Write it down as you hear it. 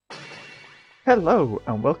Hello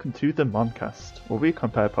and welcome to the Moncast, where we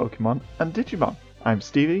compare Pokemon and Digimon. I'm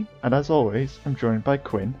Stevie, and as always, I'm joined by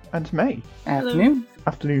Quinn and May. Afternoon.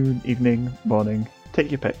 Afternoon, evening, morning, take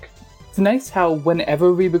your pick. It's nice how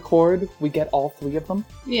whenever we record, we get all three of them.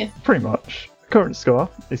 Yeah. Pretty much. Current score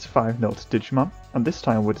is 5-0 to Digimon, and this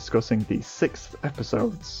time we're discussing the 6th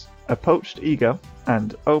episodes, A Poached Ego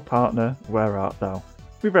and Oh Partner, Where Art Thou?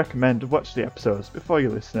 We recommend watch the episodes before you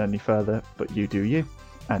listen any further, but you do you.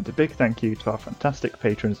 And a big thank you to our fantastic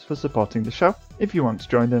patrons for supporting the show. If you want to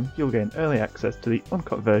join them, you'll gain early access to the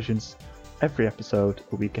uncut versions, every episode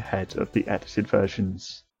a week ahead of the edited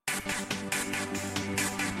versions.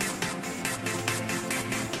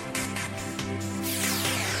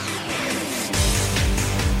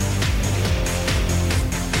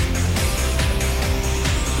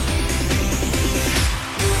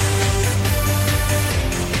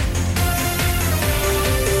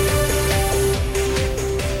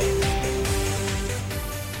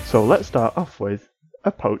 So let's start off with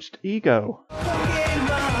A Poached Ego. I'm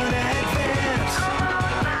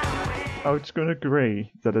just going to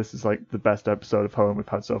agree that this is like the best episode of Home we've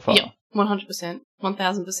had so far. Yeah, 100%.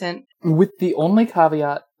 1000%. With the only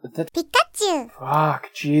caveat that... Pikachu!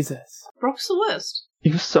 Fuck, Jesus. Brock's the worst.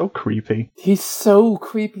 He was so creepy. He's so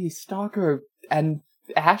creepy, stalker, and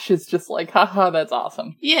Ash is just like, haha, that's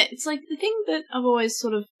awesome. Yeah, it's like the thing that I've always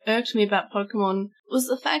sort of irked me about Pokemon was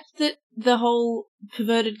the fact that the whole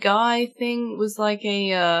perverted guy thing was like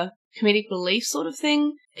a comedic relief sort of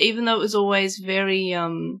thing, even though it was always very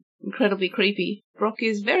incredibly creepy. Brock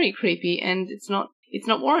is very creepy, and it's not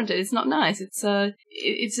warranted. It's not nice.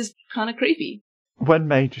 It's just kind of creepy. When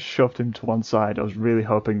May just shoved him to one side, I was really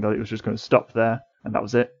hoping that it was just going to stop there, and that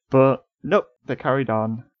was it. But nope, they carried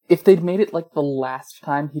on. If they'd made it like the last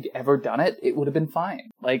time he'd ever done it, it would have been fine.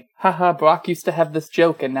 Like, haha, Brock used to have this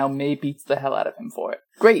joke and now May beats the hell out of him for it.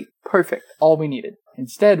 Great, perfect, all we needed.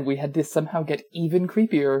 Instead, we had to somehow get even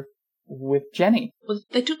creepier with Jenny. Well,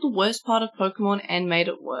 they took the worst part of Pokemon and made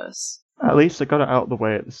it worse. At least they got it out of the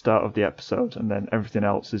way at the start of the episode, and then everything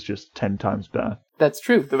else is just 10 times better. That's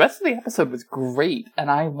true. The rest of the episode was great,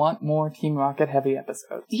 and I want more Team Rocket heavy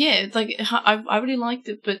episodes. Yeah, it's like, I really liked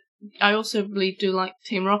it, but I also really do like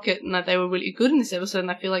Team Rocket, and that they were really good in this episode,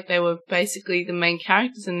 and I feel like they were basically the main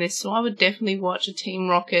characters in this, so I would definitely watch a Team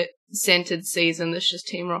Rocket-centered season that's just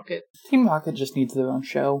Team Rocket. Team Rocket just needs their own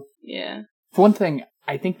show. Yeah. For one thing,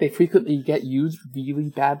 I think they frequently get used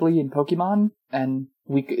really badly in Pokemon, and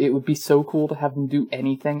it would be so cool to have them do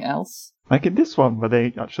anything else. Like in this one, where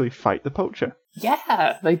they actually fight the poacher.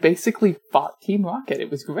 Yeah, they basically fought Team Rocket.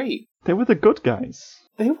 It was great. They were the good guys.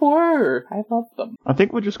 They were. I love them. I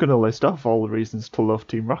think we're just going to list off all the reasons to love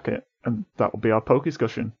Team Rocket, and that will be our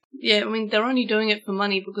Pokescussion. Yeah, I mean, they're only doing it for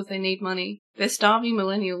money because they need money. They're starving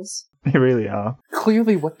millennials. They really are.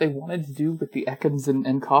 Clearly what they wanted to do with the Ekans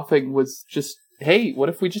and Coughing was just, hey, what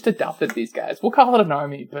if we just adopted these guys? We'll call it an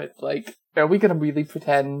army, but, like, are we going to really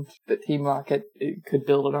pretend that Team Rocket could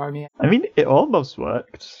build an army? I mean, it almost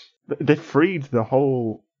worked. They freed the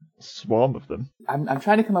whole swarm of them. I'm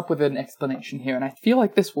trying to come up with an explanation here, and I feel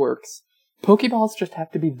like this works. Pokeballs just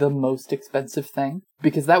have to be the most expensive thing,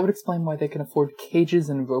 because that would explain why they can afford cages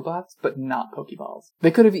and robots, but not Pokeballs.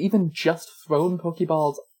 They could have even just thrown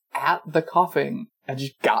Pokeballs at the Coughing and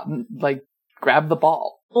just grabbed the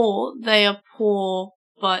ball. Or they are poor,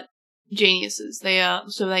 but geniuses.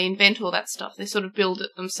 So they invent all that stuff. They sort of build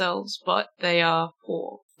it themselves, but they are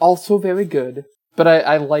poor. Also very good. But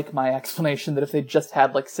I like my explanation that if they just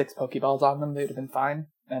had, 6 Pokeballs on them, they would have been fine.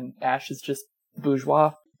 And Ash is just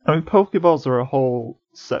bourgeois. I mean, Pokeballs are a whole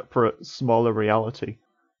separate, smaller reality,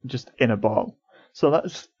 just in a ball. So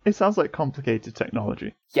it sounds like complicated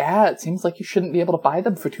technology. Yeah, it seems like you shouldn't be able to buy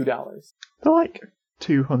them for $2. They're like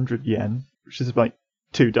 200 yen, which is like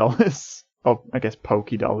 $2. Or, I guess, Poke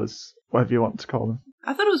Dollars, whatever you want to call them.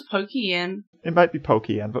 I thought it was Poke Yen. It might be Poke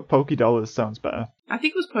Yen, but Poke Dollars sounds better. I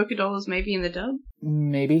think it was Poke Dollars maybe in the dub.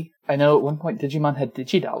 Maybe. I know at one point Digimon had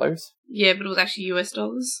Digi-Dollars. Yeah, but it was actually US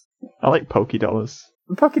dollars. I like Poke Dollars.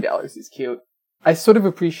 Poke Dollars is cute. I sort of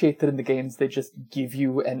appreciate that in the games they just give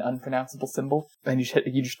you an unpronounceable symbol, and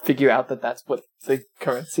you just figure out that that's what the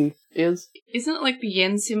currency is. Isn't it like the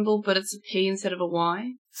yen symbol, but it's a P instead of a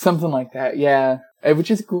Y? Something like that, yeah.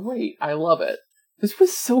 Which is great. I love it. This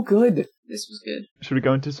was so good. This was good. Should we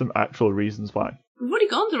go into some actual reasons why? We've already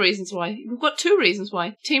gone to reasons why. We've got 2 reasons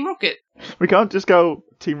why. Team Rocket. We can't just go,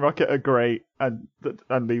 Team Rocket are great, and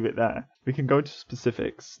leave it there. We can go into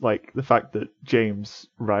specifics, like the fact that James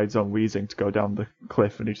rides on Weezing to go down the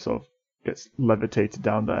cliff and he sort of gets levitated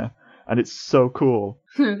down there. And it's so cool.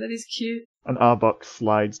 That is cute. And Arbok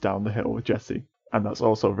slides down the hill with Jessie. and that's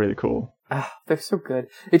also really cool. They're so good.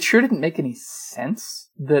 It sure didn't make any sense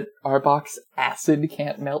that Arbok's acid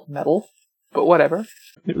can't melt metal, but whatever.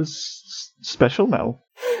 It was special metal.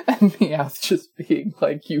 And Meowth just being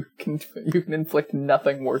like, you can inflict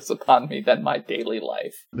nothing worse upon me than my daily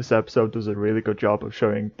life. This episode does a really good job of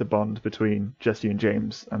showing the bond between Jesse and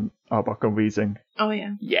James and Arbok and Weezing. Oh,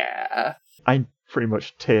 yeah. Yeah. I pretty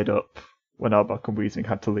much teared up when Arbok and Weezing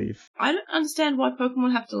had to leave. I don't understand why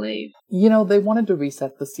Pokemon have to leave. You know, they wanted to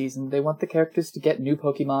reset the season. They want the characters to get new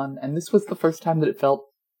Pokemon, and this was the first time that it felt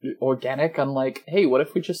organic, unlike, hey, what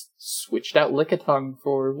if we just switched out Lickitung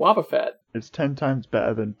for Wobbuffet? It's 10 times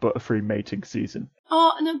better than Butterfree mating season.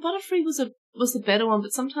 Oh, no, Butterfree was the better one,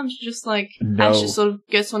 but sometimes you're just like, No. Ash just sort of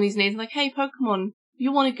gets on his knees and like, hey, Pokemon,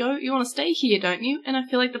 you want to go? You want to stay here, don't you? And I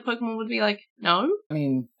feel like the Pokemon would be like, no. I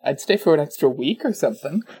mean, I'd stay for an extra week or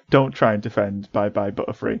something. Don't try and defend Bye-Bye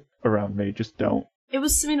Butterfree around me, just don't. It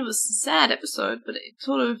was a sad episode, but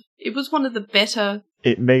it was one of the better...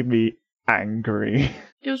 It made me angry.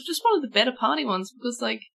 It was just one of the better party ones, because,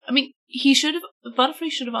 like, I mean,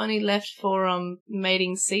 Butterfree should have only left for,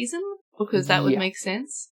 mating season, because that would make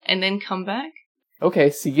sense, and then come back. Okay,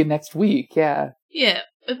 see you next week, yeah. Yeah,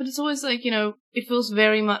 but it's always like, it feels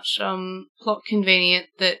very much, plot convenient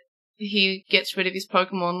that he gets rid of his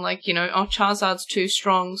Pokemon, like, Charizard's too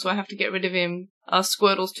strong, so I have to get rid of him.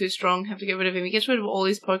 Squirtle's too strong, have to get rid of him. He gets rid of all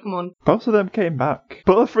his Pokemon. Both of them came back.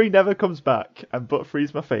 Butterfree never comes back, and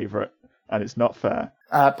Butterfree's my favourite, and it's not fair.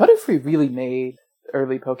 Butterfree really made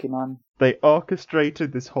early Pokemon. They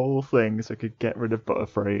orchestrated this whole thing so I could get rid of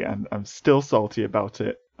Butterfree, and I'm still salty about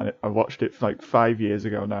it. I watched it like 5 years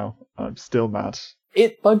ago now, and I'm still mad.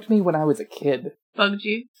 It bugged me when I was a kid. Bugged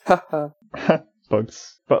you? Haha.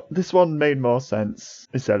 Bugs. But this one made more sense,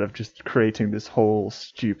 instead of just creating this whole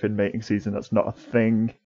stupid mating season that's not a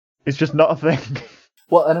thing. It's just not a thing.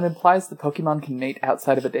 Well, and it implies that Pokemon can mate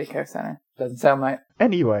outside of a daycare center. Doesn't sound right.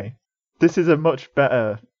 Anyway, this is a much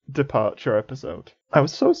better departure episode. I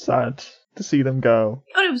was so sad to see them go.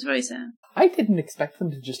 Oh, it was very sad. I didn't expect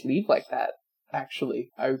them to just leave like that,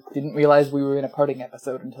 actually. I didn't realize we were in a parting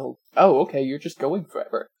episode until, oh, okay, you're just going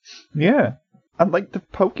forever. Yeah. And, like, the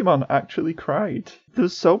Pokemon actually cried.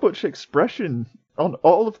 There's so much expression on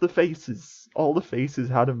all of the faces. All the faces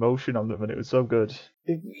had emotion on them, and it was so good.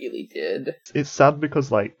 It really did. It's sad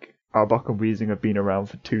because, like, Arbok and Weezing have been around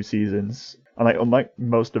for 2 seasons. And, like, unlike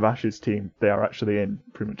most of Ash's team, they are actually in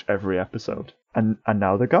pretty much every episode. And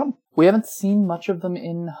now they're gone. We haven't seen much of them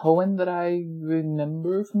in Hoenn that I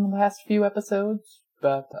remember from the past few episodes.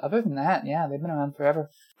 But other than that, yeah, they've been around forever.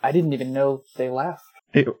 I didn't even know they left.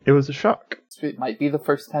 It was a shock. It might be the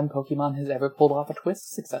first time Pokemon has ever pulled off a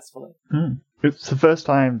twist successfully. It's the first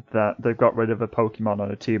time that they've got rid of a Pokemon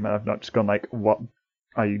on a team and I've not just gone like, what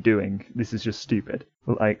are you doing? This is just stupid.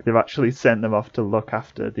 Like, they've actually sent them off to look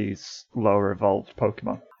after these lower evolved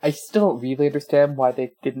Pokemon. I still don't really understand why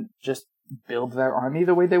they didn't just build their army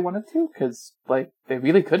the way they wanted to, because, like, they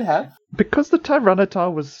really could have. Because the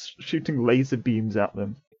Tyranitar was shooting laser beams at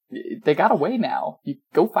them. They got away now. You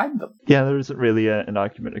go find them. Yeah, there isn't really an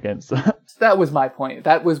argument against that. That was my point.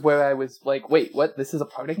 That was where I was like, wait, what? This is a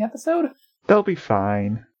parting episode? They'll be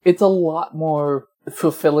fine. It's a lot more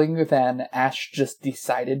fulfilling than Ash just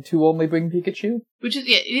decided to only bring Pikachu. Which is,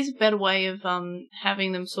 it is a better way of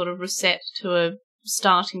having them sort of reset to a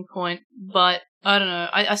starting point, but I don't know.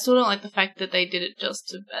 I still don't like the fact that they did it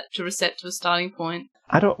just to reset to a starting point.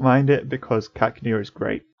 I don't mind it because Cacnea is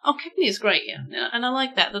great. Oh, Cacnea is great, yeah. And I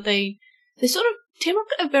like that they sort of, Team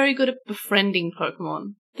Rocket are very good at befriending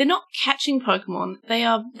Pokemon. They're not catching Pokemon,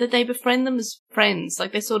 they befriend them as friends.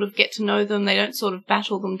 Like, they sort of get to know them, they don't sort of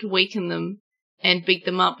battle them to weaken them and beat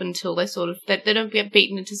them up until they don't get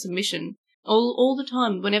beaten into submission. All the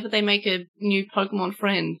time, whenever they make a new Pokemon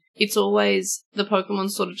friend, it's always the Pokemon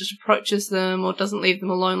sort of just approaches them or doesn't leave them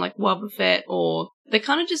alone like Wobbuffet, or they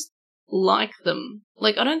kind of just like them.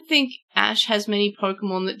 Like, I don't think Ash has many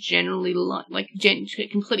Pokemon that generally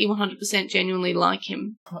completely 100% genuinely like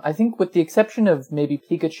him. I think with the exception of maybe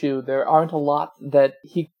Pikachu, there aren't a lot that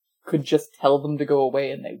he could just tell them to go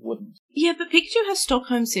away and they wouldn't. Yeah, but Pikachu has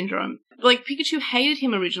Stockholm Syndrome. Like, Pikachu hated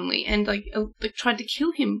him originally and, tried to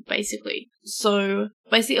kill him, basically. So,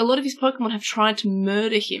 basically, a lot of his Pokemon have tried to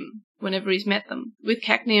murder him whenever he's met them. With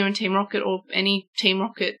Cacnea and Team Rocket, or any Team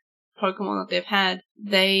Rocket Pokemon that they've had,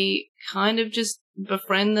 they kind of just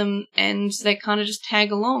befriend them and they kind of just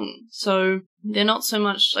tag along. So, they're not so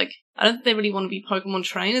much, I don't think they really want to be Pokemon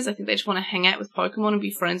trainers. I think they just want to hang out with Pokemon and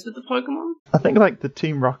be friends with the Pokemon. I think, the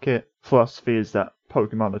Team Rocket philosophy is that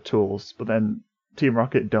Pokemon are tools, but then Team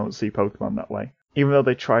Rocket don't see Pokemon that way. Even though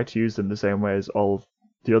they try to use them the same way as all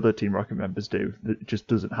the other Team Rocket members do. It just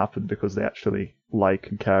doesn't happen because they actually like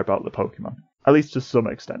and care about the Pokemon. At least to some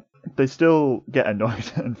extent. They still get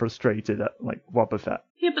annoyed and frustrated at, like, Wobbuffet.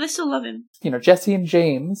 Yeah, but they still love him. Jesse and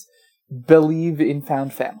James believe in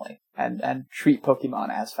found family and treat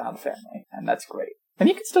Pokemon as found family, and that's great. And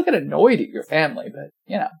you can still get annoyed at your family, but,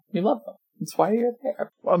 you love them. That's why you're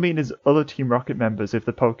there. What I mean is, other Team Rocket members, if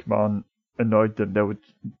the Pokemon annoyed them, they would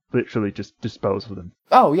literally just dispose of them.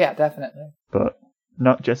 Oh, yeah, definitely. But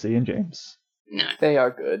not Jesse and James. No. They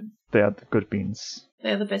are good. They are the good beans.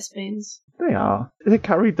 They're the best beans. They are. They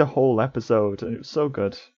carried the whole episode, and it was so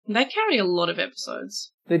good. They carry a lot of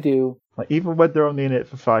episodes. They do. Like, even when they're only in it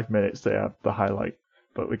for 5 minutes, they have the highlight.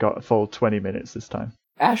 But we got a full 20 minutes this time.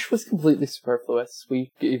 Ash was completely superfluous. We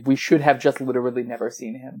should have just literally never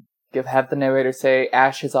seen him. Have the narrator say,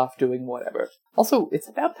 Ash is off doing whatever. Also, it's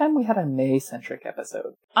about time we had a May-centric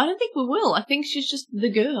episode. I don't think we will. I think she's just the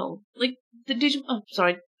girl. Like, the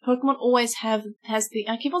Pokemon always has the...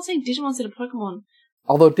 I keep on saying Digimon instead of Pokemon.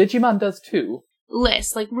 Although Digimon does too.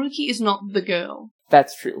 Less. Like, Ruki is not the girl.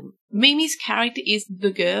 That's true. Mimi's character is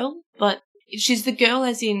the girl, but she's the girl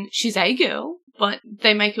as in she's a girl, but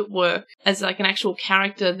they make it work as like an actual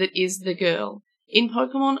character that is the girl. In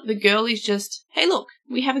Pokemon, the girl is just, hey look,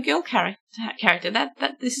 we have a girl character.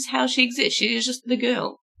 This is how she exists. She is just the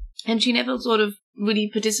girl. And she never sort of really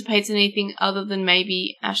participates in anything other than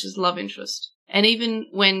maybe Ash's love interest. And even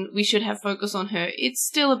when we should have focus on her, it's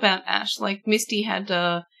still about Ash. Like, Misty had,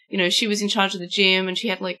 she was in charge of the gym and she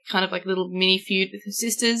had like kind of like a little mini feud with her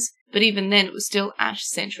sisters. But even then, it was still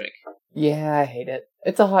Ash-centric. Yeah, I hate it.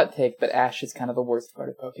 It's a hot take, but Ash is kind of the worst part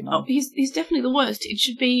of Pokemon. Oh, he's definitely the worst. It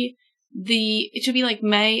should be like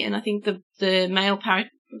May, and I think the male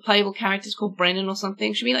playable character is called Brendan or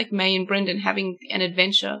something. It should be like May and Brendan having an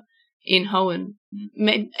adventure in Hoenn.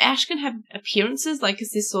 Ash can have appearances, like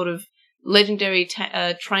as this sort of legendary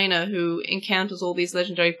trainer who encounters all these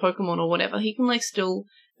legendary Pokemon or whatever. He can like still...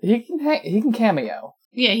 He can cameo.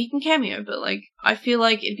 Yeah, he can cameo, but like I feel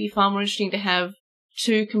like it'd be far more interesting to have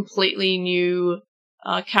two completely new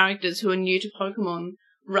characters who are new to Pokemon,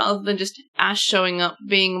 rather than just Ash showing up,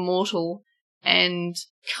 being immortal, and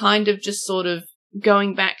kind of just sort of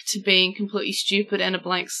going back to being completely stupid and a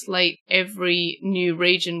blank slate every new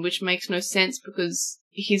region, which makes no sense because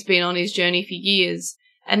he's been on his journey for years.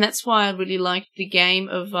 And that's why I really liked the game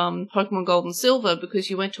of Pokemon Gold and Silver, because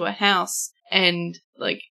you went to a house and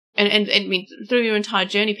like, and I mean, through your entire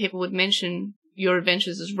journey, people would mention your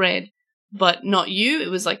adventures as Red, but not you. It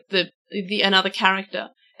was like the another character.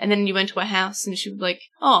 And then you went to a house and she would like,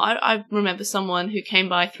 I remember someone who came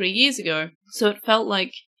by 3 years ago. So it felt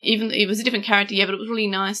like, even it was a different character, yeah, but it was really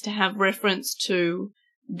nice to have reference to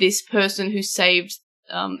this person who saved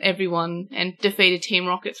everyone and defeated Team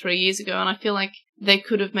Rocket 3 years ago. And I feel like they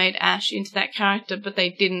could have made Ash into that character, but they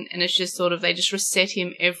didn't. And it's just sort of, they just reset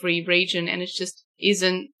him every region, and it just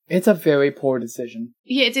isn't. It's a very poor decision.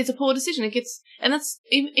 Yeah, it's a poor decision. It gets, and that's,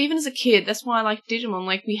 even as a kid, that's why I liked Digimon.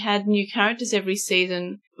 Like, we had new characters every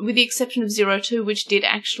season, with the exception of 02, which did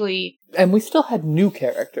actually... And we still had new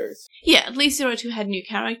characters. Yeah, at least 02 had new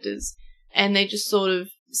characters. And they just sort of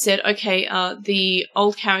said, okay, the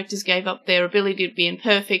old characters gave up their ability to be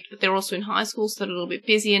imperfect, but they're also in high school, so they're a little bit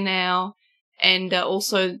busier now. And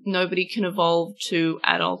also, nobody can evolve to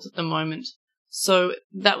adult at the moment. So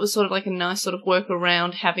that was sort of like a nice sort of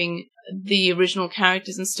workaround, having the original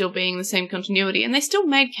characters and still being the same continuity. And they still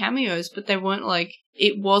made cameos, but they weren't like,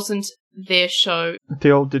 it wasn't their show.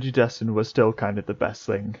 The old Digidestin was still kind of the best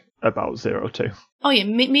thing about 02. Oh yeah,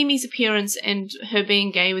 Mimi's appearance and her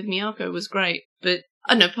being gay with Miyako was great. But,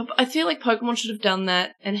 I don't know, I feel like Pokemon should have done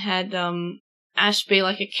that and had Ash be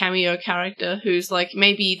like a cameo character who's like,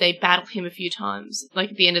 maybe they battle him a few times,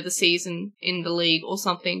 like at the end of the season in the league or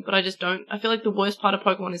something, but I just don't. I feel like the worst part of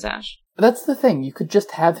Pokemon is Ash. That's the thing, you could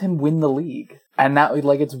just have him win the league. And that,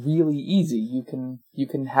 like, it's really easy. You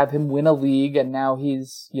can have him win a league, and now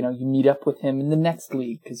he's, you meet up with him in the next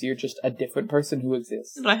league, because you're just a different person who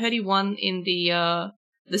exists. But I heard he won in the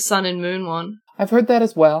Sun and Moon one. I've heard that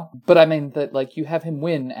as well. But I mean, that, like, you have him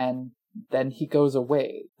win, and then he goes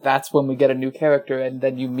away. That's when we get a new character, and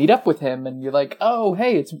then you meet up with him, and you're like, oh,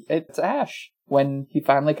 hey, it's Ash. When he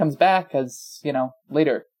finally comes back as,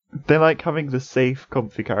 later. They like having the safe,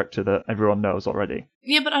 comfy character that everyone knows already.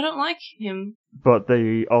 Yeah, but I don't like him. But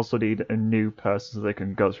they also need a new person so they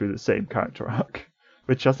can go through the same character arc.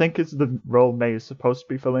 Which I think is the role May is supposed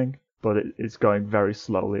to be filling, but it is going very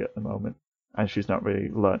slowly at the moment. And she's not really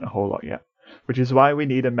learned a whole lot yet. Which is why we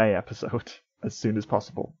need a May episode as soon as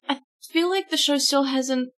possible. I feel like the show still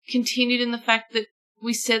hasn't continued in the fact that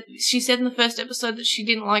she said in the first episode that she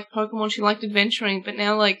didn't like Pokemon, she liked adventuring, but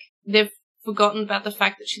now, like, they've forgotten about the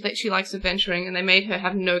fact that she likes adventuring, and they made her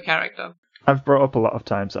have no character. I've brought up a lot of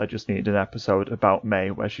times I just needed an episode about May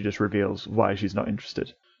where she just reveals why she's not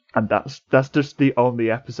interested. And that's just the only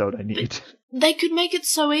episode I need. They could make it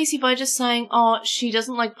so easy by just saying, oh, she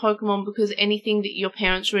doesn't like Pokemon because anything that your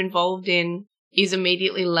parents are involved in is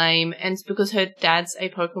immediately lame, and it's because her dad's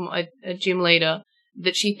a gym leader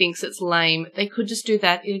that she thinks it's lame. They could just do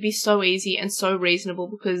that. It'd be so easy and so reasonable,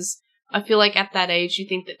 because I feel like at that age you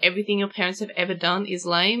think that everything your parents have ever done is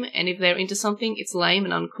lame, and if they're into something, it's lame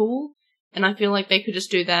and uncool. And I feel like they could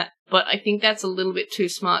just do that. But I think that's a little bit too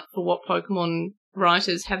smart for what Pokemon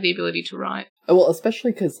writers have the ability to write. Well,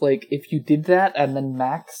 especially because, like, if you did that and then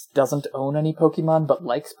Max doesn't own any Pokemon but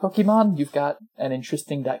likes Pokemon, you've got an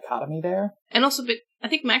interesting dichotomy there. And also, but I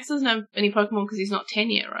think Max doesn't have any Pokemon because he's not 10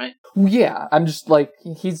 yet, right? Yeah, I'm just like,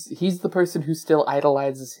 he's the person who still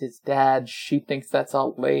idolizes his dad. She thinks that's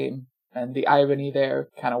all lame. And the irony there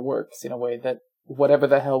kind of works in a way that whatever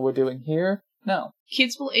the hell we're doing here, no.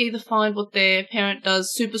 Kids will either find what their parent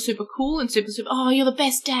does super, super cool and super, oh, you're the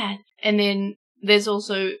best dad. And then there's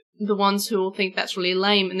also the ones who will think that's really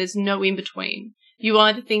lame, and there's no in between. You will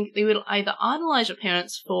either idolize your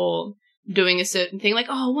parents for doing a certain thing, like,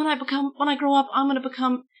 oh, when I grow up, I'm going to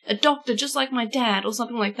become a doctor just like my dad, or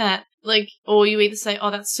something like that. Like, or you either say, oh,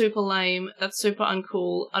 that's super lame, that's super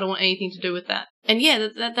uncool, I don't want anything to do with that. And yeah,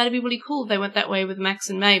 that'd be really cool if they went that way with Max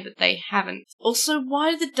and May, but they haven't. Also,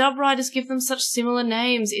 why did the dub writers give them such similar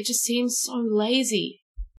names? It just seems so lazy.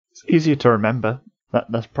 It's easier to remember.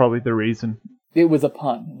 That's probably the reason. It was a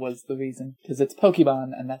pun, was the reason. Because it's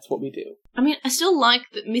Pokemon, and that's what we do. I mean, I still like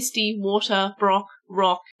that Misty, Water, Brock,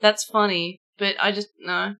 Rock. That's funny. But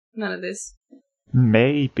no, none of this.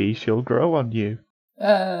 Maybe she'll grow on you.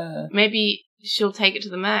 Maybe she'll take it to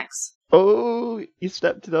the max. Oh, you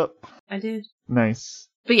stepped it up. I did. Nice.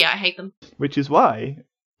 But yeah, I hate them. Which is why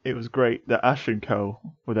it was great that Ash and Co.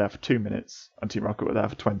 were there for 2 minutes, and Team Rocket were there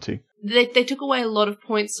for 20. They took away a lot of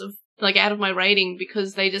points out of my rating,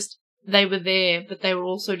 because they were there, but they were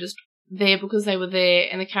also just there because they were there,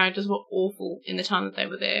 and the characters were awful in the time that they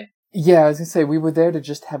were there. Yeah, I was gonna say, we were there to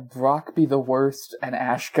just have Brock be the worst, and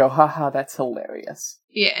Ash go, haha, that's hilarious.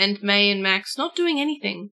 Yeah, and May and Max not doing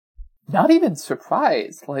anything. Not even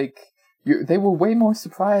surprised. Like, they were way more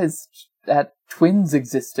surprised at twins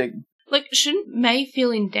existing. Like, shouldn't May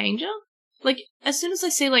feel in danger? Like, as soon as I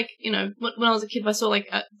see, like, you know, when I was a kid, if I saw, like,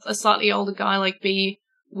 a slightly older guy, like, be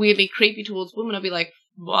weirdly creepy towards women, I'd be like,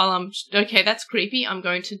 well, okay, that's creepy. I'm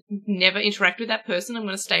going to never interact with that person. I'm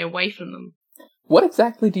going to stay away from them. What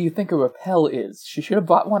exactly do you think a repel is? She should have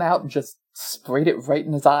brought one out and just sprayed it right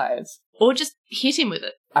in his eyes. Or just hit him with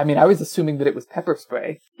it. I mean, I was assuming that it was pepper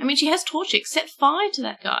spray. I mean, she has Torchic. Set fire to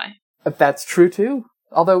that guy. That's true, too.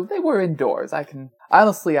 Although, they were indoors.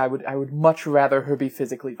 Honestly, I would much rather her be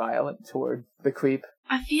physically violent toward the creep.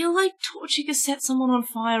 I feel like Torchic has set someone on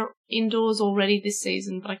fire indoors already this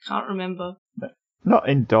season, but I can't remember. Not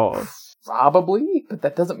indoors. Probably, but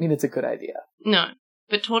that doesn't mean it's a good idea. No,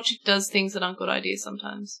 but Torchic does things that aren't good ideas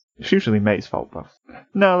sometimes. It's usually May's fault, though.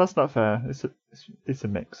 No, that's not fair. It's a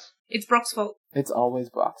mix. It's Brock's fault. It's always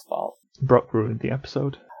Brock's fault. Brock ruined the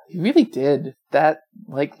episode. He really did. That,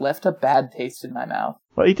 left a bad taste in my mouth.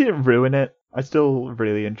 Well, he didn't ruin it. I still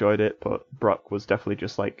really enjoyed it, but Brock was definitely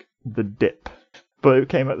just, the dip. But it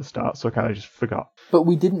came at the start, so I kind of just forgot. But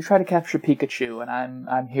we didn't try to capture Pikachu, and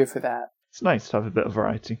I'm here for that. It's nice to have a bit of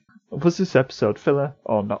variety. Was this episode filler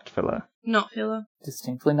or not filler? Not filler.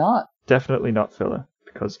 Distinctly not. Definitely not filler,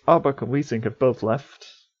 because Arbok and Weezing have both left.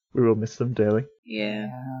 We will miss them dearly. Yeah.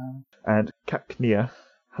 And Cacnea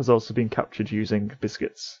has also been captured using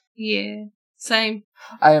biscuits. Yeah. Same.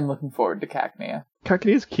 I am looking forward to Cacnea.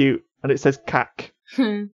 Cacnea's cute, and it says cac,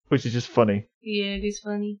 which is just funny. Yeah, it is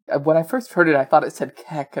funny. When I first heard it, I thought it said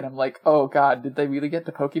Keck, and I'm like, oh god, did they really get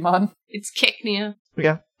to Pokemon? It's Cacnea.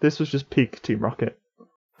 Yeah, this was just peak Team Rocket.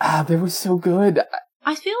 They were so good.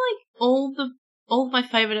 I feel like all of my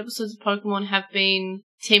favourite episodes of Pokemon have been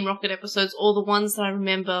Team Rocket episodes, or the ones that I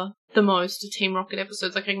remember the most are Team Rocket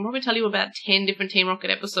episodes. Like, I can probably tell you about 10 different Team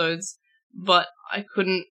Rocket episodes, but I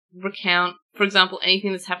couldn't recount, for example,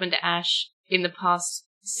 anything that's happened to Ash in the past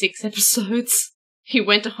 6 episodes. He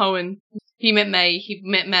went to Hoenn, he met May, he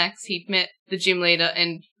met Max, he met the gym leader,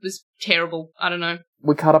 and was terrible. I don't know.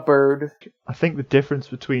 We caught a bird. I think the difference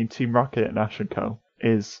between Team Rocket and Ash & Co.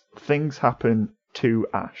 is things happen to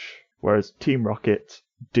Ash, whereas Team Rocket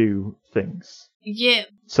do things. Yeah.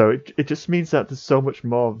 So it just means that there's so much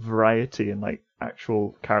more variety in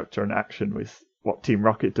actual character and action with what Team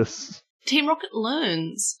Rocket does. Team Rocket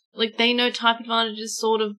learns. They know type advantages,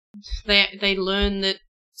 sort of. They learn that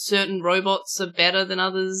certain robots are better than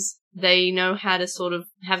others. They know how to sort of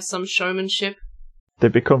have some showmanship. They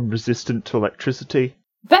become resistant to electricity.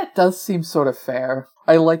 That does seem sort of fair.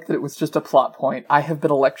 I like that it was just a plot point. I have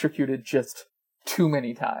been electrocuted just too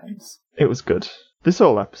many times. It was good. This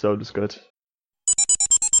whole episode was good.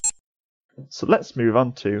 So let's move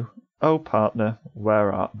on to Oh Partner,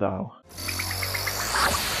 Where Art Thou?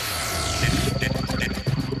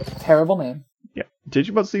 Terrible name. Yeah,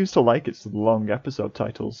 Digimon seems to like its long episode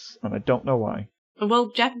titles, and I don't know why.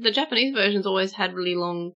 Well, the Japanese versions always had really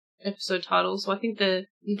long episode titles, so I think the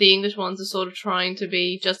English ones are sort of trying to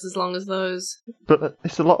be just as long as those. But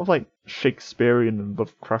it's a lot of like Shakespearean and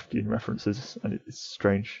Lovecraftian references, and it's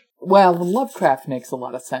strange. Well, Lovecraft makes a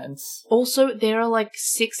lot of sense. Also, there are like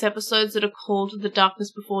 6 episodes that are called The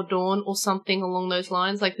Darkness Before Dawn, or something along those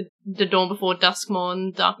lines, like the Dawn Before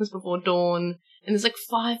Duskmon, Darkness Before Dawn, and there's like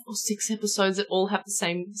 5 or 6 episodes that all have the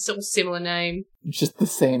same, sort of similar name. Just the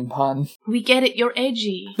same pun. We get it, you're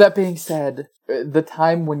edgy. That being said, the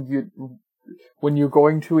time when you're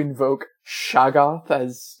going to invoke Shoggoth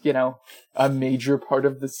as, a major part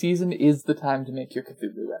of the season is the time to make your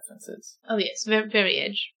Cthulhu references. Oh yes, very, very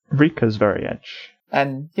edge. Rika's very edge.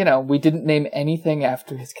 And, we didn't name anything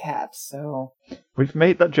after his cat, so... We've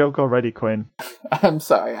made that joke already, Quinn. I'm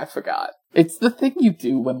sorry, I forgot. It's the thing you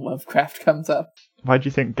do when Lovecraft comes up. Why do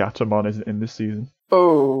you think Gatomon isn't in this season?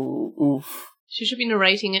 Oh, oof. She should be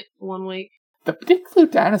narrating it for 1 week. The Big Blue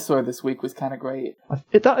Dinosaur this week was kind of great.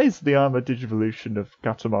 That is the armored digivolution of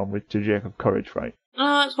Gatomon with Digiegg Courage, right?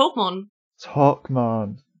 It's Hawkmon. It's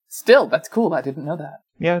Hawkmon. Still, that's cool. I didn't know that.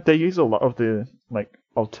 Yeah, they use a lot of the,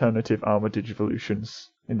 alternative armored digivolutions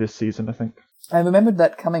in this season, I think. I remembered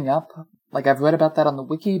that coming up. I've read about that on the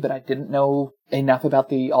wiki, but I didn't know enough about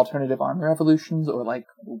the alternative armor evolutions or,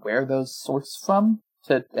 where those source from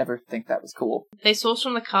to ever think that was cool. They source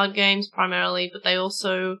from the card games primarily, but they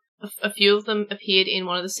also... A few of them appeared in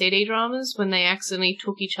one of the CD dramas when they accidentally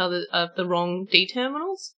took each other the wrong D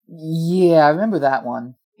terminals. Yeah, I remember that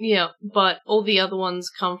one. Yeah, but all the other ones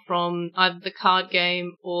come from either the card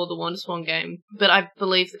game or the WonderSwan game. But I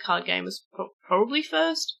believe the card game was probably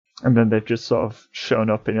first. And then they've just sort of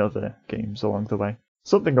shown up in other games along the way.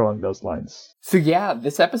 Something along those lines. So yeah,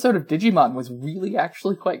 this episode of Digimon was really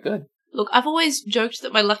actually quite good. Look, I've always joked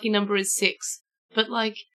that my lucky number is 6. But,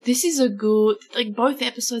 this is a good... both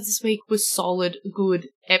episodes this week were solid, good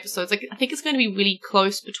episodes. I think it's going to be really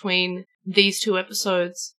close between these 2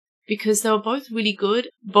 episodes. Because they were both really good.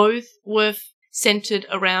 Both were centered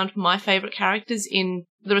around my favorite characters in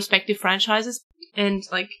the respective franchises. And,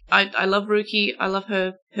 I love Ruki. I love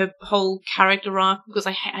her whole character arc because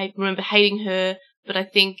I remember hating her. But I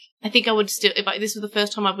think I would still, this was the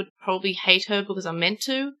first time I would probably hate her because I'm meant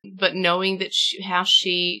to. But knowing that how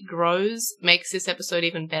she grows makes this episode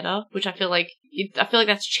even better, which I feel like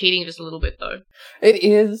that's cheating just a little bit though. It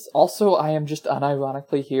is. Also, I am just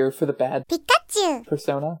unironically here for the bad Pikachu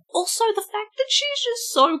persona. Also, the fact that she's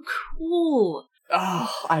just so cool.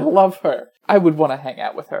 Oh, I love her. I would want to hang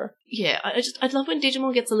out with her. Yeah, I love when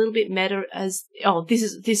Digimon gets a little bit meta as, this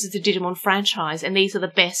is the Digimon franchise and these are the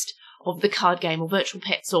best of the card game or virtual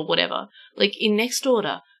pets or whatever. In Next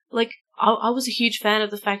Order, I was a huge fan of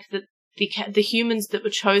the fact that the humans that were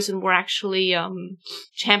chosen were actually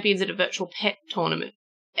champions at a virtual pet tournament.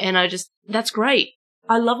 And that's great.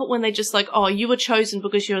 I love it when they just you were chosen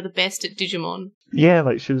because you're the best at Digimon.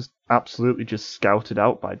 Yeah, she was absolutely just scouted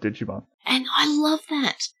out by Digimon. And I love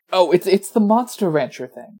that. Oh, it's the Monster Rancher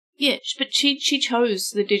thing. Yeah, but she chose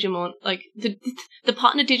the Digimon, the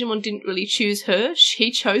partner Digimon didn't really choose her,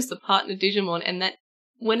 she chose the partner Digimon, and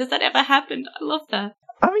when has that ever happened? I love that.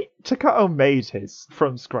 I mean, Takato made his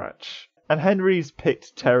from scratch, and Henry's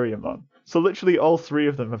picked Terriermon, so literally all 3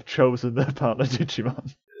 of them have chosen their partner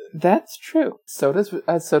Digimon. That's true. So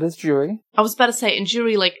does Jury. I was about to say, and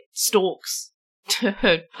Jury, stalks to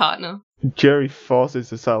her partner. Jury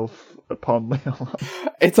forces herself upon Leon.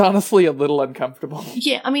 It's honestly a little uncomfortable.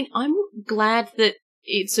 Yeah, I mean, I'm glad that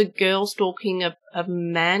it's a girl stalking a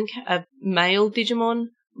male Digimon,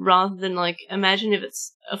 rather than, imagine if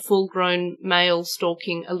it's a full-grown male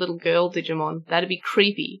stalking a little girl Digimon. That'd be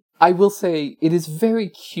creepy. I will say, it is very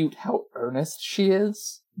cute how earnest she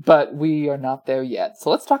is, but we are not there yet. So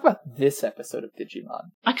let's talk about this episode of Digimon.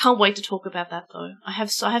 I can't wait to talk about that, though. I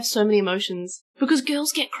have so many emotions. Because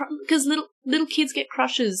because little kids get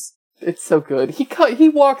crushes. It's so good. He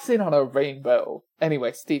walks in on a rainbow.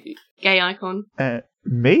 Anyway, Stevie. Gay icon.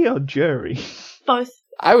 Me or Jury? Both.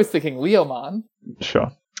 I was thinking Leomon.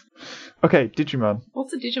 Sure. Okay, Digimon.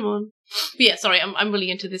 What's a Digimon? But yeah, sorry, I'm really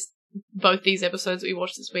into this. Both these episodes that we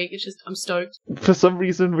watched this week. It's just, I'm stoked. For some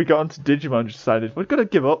reason, we got onto Digimon and decided we're going to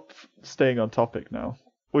give up staying on topic now.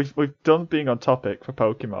 we've done being on topic for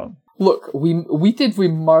Pokemon. Look, we did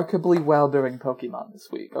remarkably well during Pokemon this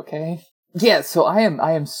week, okay? Yeah, so I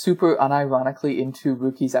am super unironically into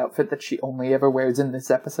Ruki's outfit that she only ever wears in this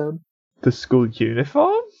episode. The school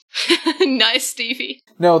uniform? Nice, Stevie.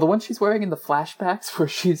 No, the one she's wearing in the flashbacks where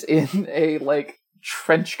she's in a,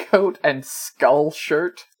 trench coat and skull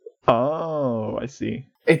shirt. Oh, I see.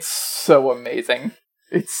 It's so amazing.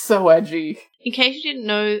 It's so edgy. In case you didn't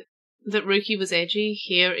know that Ruki was edgy,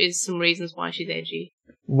 here is some reasons why she's edgy.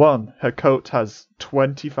 1. Her coat has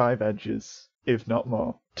 25 edges, if not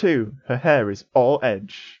more. 2. Her hair is all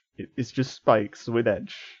edge. It's just spikes with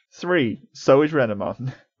edge. 3. So is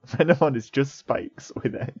Renamon. Renamon is just spikes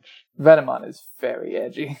with edge. Venomon is very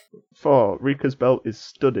edgy. 4. Rika's belt is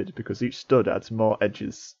studded because each stud adds more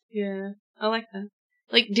edges. Yeah, I like that.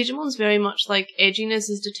 Like, Digimon's very much like edginess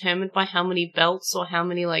is determined by how many belts or how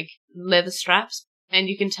many, leather straps. And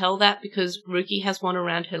you can tell that because Ruki has one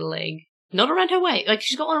around her leg. Not around her waist.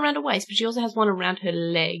 She's got one around her waist, but she also has one around her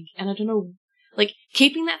leg. And I don't know,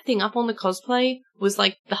 keeping that thing up on the cosplay was,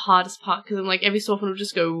 the hardest part. Because then, every so often it would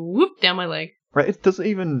just go whoop down my leg. Right, it doesn't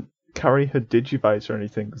even carry her Digivice or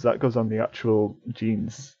anything, because that goes on the actual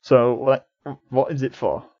jeans. So, what is it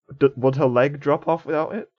for? Would her leg drop off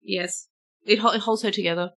without it? Yes. It holds her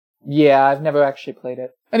together. Yeah, I've never actually played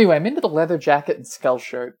it. Anyway, I'm into the leather jacket and skull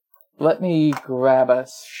shirt. Let me grab a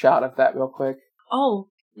shot of that real quick. Oh,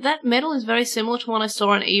 that medal is very similar to one I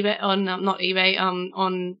saw on eBay, not eBay,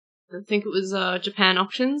 on, I think it was, Japan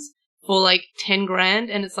auctions for 10 grand,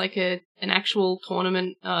 and it's an actual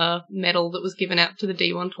tournament, medal that was given out to the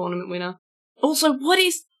D1 tournament winner. Also, what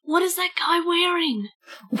is that guy wearing?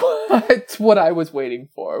 That's what I was waiting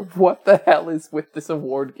for. What the hell is with this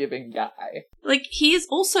award-giving guy? He is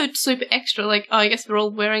also super extra. I guess we're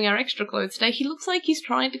all wearing our extra clothes today. He looks like he's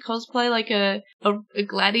trying to cosplay a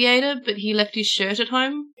gladiator, but he left his shirt at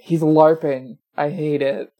home. He's LARPing. I hate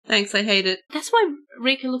it. Thanks, I hate it. That's why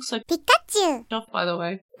Rika looks so Pikachu off, by the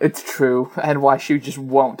way. It's true, and why she just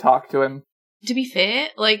won't talk to him. To be fair,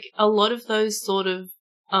 a lot of those sort of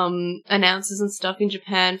announcers and stuff in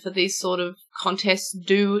Japan for these sort of contests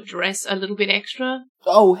do dress a little bit extra.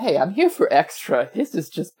 Oh, hey, I'm here for extra. His is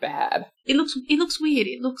just bad. It looks weird.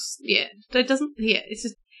 It looks, it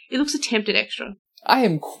looks attempted extra. I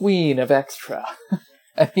am queen of extra.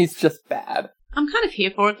 And he's just bad. I'm kind of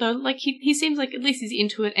here for it, though. He seems like at least he's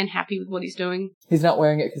into it and happy with what he's doing. He's not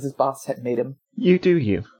wearing it because his boss had made him. You do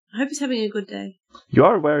you. I hope he's having a good day. You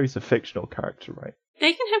are aware he's a fictional character, right?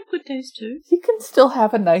 They can have good days, too. He can still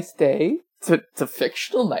have a nice day. It's a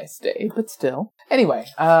fictional nice day, but still. Anyway,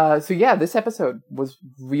 this episode was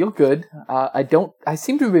real good. I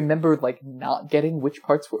seem to remember, not getting which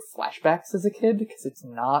parts were flashbacks as a kid, because it's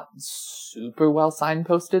not super well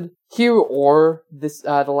signposted here or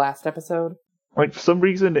the last episode. For some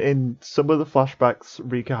reason, in some of the flashbacks,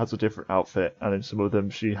 Rika has a different outfit, and in some of them,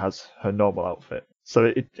 she has her normal outfit.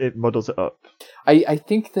 So it muddles it up. I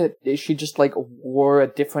think that she just, wore a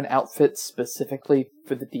different outfit specifically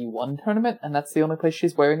for the D1 tournament, and that's the only place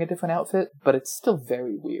she's wearing a different outfit, but it's still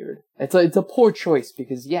very weird. It's a poor choice,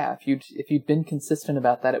 because, yeah, if you'd been consistent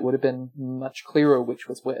about that, it would have been much clearer which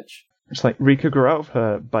was which. It's like Rika grew out of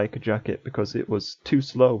her biker jacket because it was too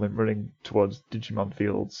slow when running towards Digimon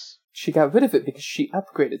fields. She got rid of it because she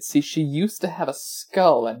upgraded. See, she used to have a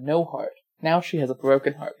skull and no heart. Now she has a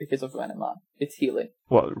broken heart because of Renamon. It's healing.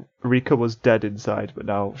 What, Rika was dead inside, but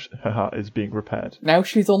now her heart is being repaired. Now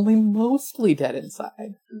she's only mostly dead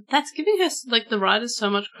inside. That's giving her, the writers so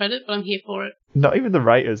much credit, but I'm here for it. Not even the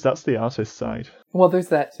writers, that's the artist side. Well, there's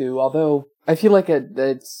that too, although I feel like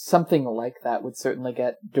something like that would certainly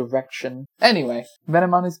get direction. Anyway,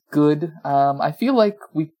 Renamon is good. I feel like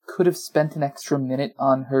we could have spent an extra minute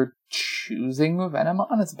on her choosing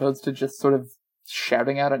Renamon as opposed to just sort of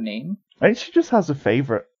shouting out a name. I think she just has a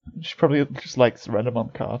favourite. She probably just likes the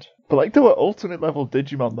Renamon card. But there were ultimate level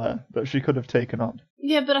Digimon there that she could have taken on.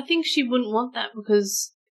 Yeah, but I think she wouldn't want that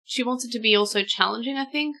because she wants it to be also challenging, I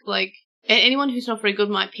think. Anyone who's not very good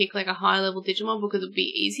might pick a higher level Digimon because it would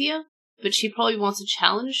be easier. But she probably wants a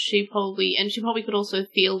challenge. She probably could also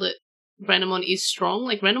feel that Renamon is strong.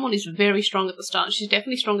 Renamon is very strong at the start. She's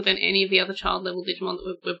definitely stronger than any of the other child level Digimon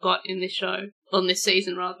that we've got in this show. On this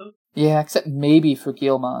season, rather. Yeah, except maybe for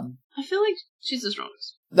Guilmon. I feel like she's the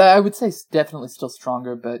strongest. I would say definitely still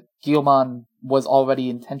stronger, but Guilmon was already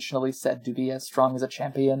intentionally said to be as strong as a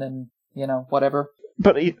champion and, whatever.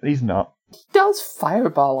 But he's not. He does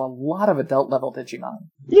fireball a lot of adult level Digimon.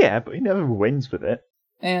 Yeah, but he never wins with it.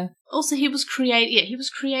 Eh. Also, he was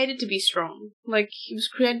created to be strong. He was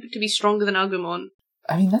created to be stronger than Agumon.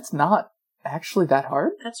 I mean, that's not actually that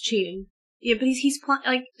hard. That's cheating. Yeah, but he's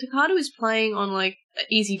like, Takado is playing on, like,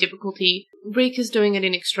 easy difficulty. Rika's doing it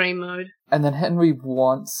in extreme mode. And then Henry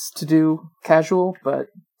wants to do casual, but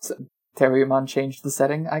Terriermon changed the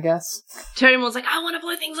setting, I guess. Terriermon's like, I want to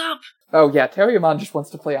blow things up! Oh yeah, Terriermon just wants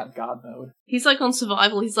to play on God mode. He's like on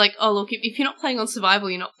survival. He's like, oh look, if you're not playing on survival,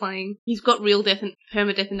 you're not playing. He's got real death and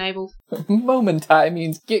permadeath enabled. Momentai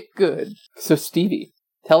means Git Gud. So Stevie,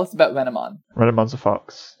 tell us about Renamon. Renamon's a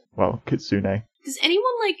fox. Well, Kitsune. Does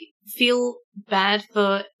anyone, like, feel bad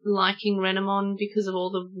for liking Renamon because of all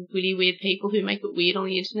the really weird people who make it weird on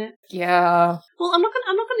the internet? Yeah. Well, I'm not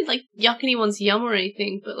gonna like yuck anyone's yum or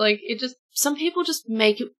anything, but like some people just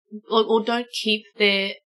make it or don't keep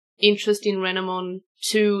their interest in Renamon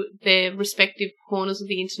to their respective corners of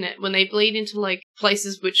the internet when they bleed into like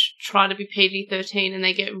places which try to be PG-13 and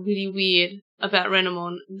they get really weird about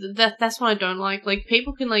Renamon. That's what I don't like. Like,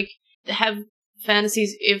 people can like have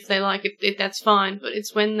fantasies if they like it, that's fine, but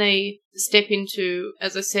it's when they step into,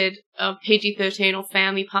 as I said, PG-13 or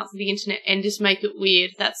family parts of the internet and just make it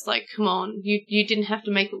weird. That's like, come on, you didn't have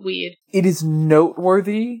to make it weird. It is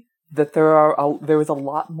noteworthy that there is a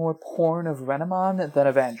lot more porn of Renamon than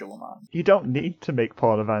of Angelamon. You don't need to make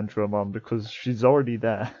porn of Angelamon because she's already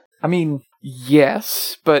there. I mean,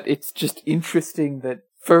 yes, but it's just interesting that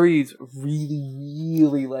furries really,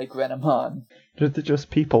 really like Renamon. They're just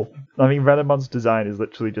people. I mean, Renamon's design is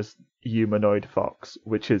literally just humanoid fox,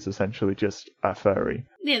 which is essentially just a furry.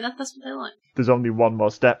 Yeah, that's what they like. There's only one more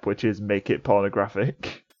step, which is make it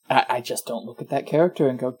pornographic. I just don't look at that character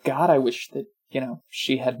and go, God, I wish that,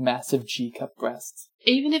 she had massive G-cup breasts.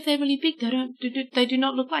 Even if they're really big, they do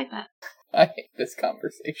not look like that. I hate this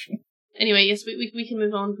conversation. Anyway, yes, we can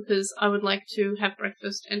move on because I would like to have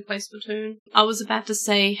breakfast and play Splatoon. I was about to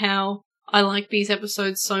say how I like these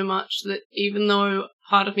episodes so much that even though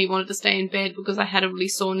part of me wanted to stay in bed because I had a really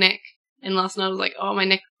sore neck, and last night I was like, oh, my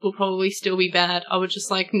neck will probably still be bad, I was just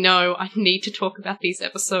like, no, I need to talk about these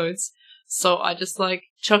episodes. So I just like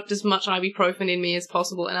chucked as much ibuprofen in me as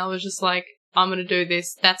possible, and I was just like, I'm gonna do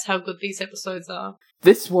this. That's how good these episodes are.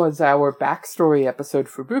 This was our backstory episode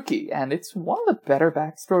for Buki, and it's one of the better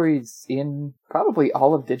backstories in probably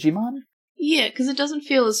all of Digimon. Yeah, because it doesn't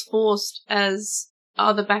feel as forced as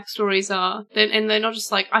other backstories are. And they're not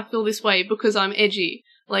just like, I feel this way because I'm edgy.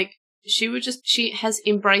 Like, she has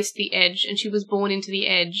embraced the edge, and she was born into the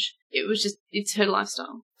edge. It's her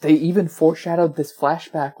lifestyle. They even foreshadowed this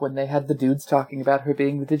flashback when they had the dudes talking about her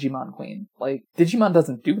being the Digimon Queen. Like, Digimon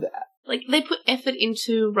doesn't do that. Like, they put effort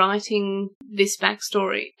into writing this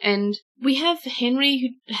backstory, and we have Henry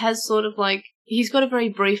who has sort of like, he's got a very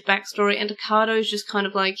brief backstory, and Takado's just kind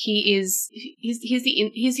of like, he's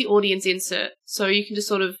the audience insert, so you can just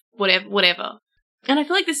sort of whatever. And I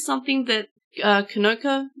feel like this is something that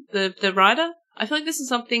Kanoka, the writer, I feel like this is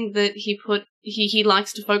something that he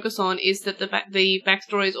likes to focus on, is that the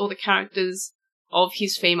backstories or the characters of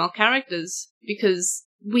his female characters, because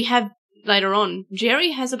we have later on,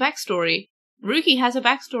 Jerry has a backstory. Ruki has a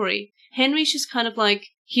backstory. Henry's just kind of like,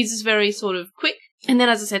 he's just very sort of quick. And then,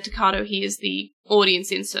 as I said, Takado, he is the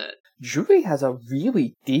audience insert. Juri has a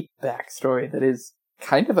really deep backstory that is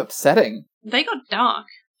kind of upsetting. They got dark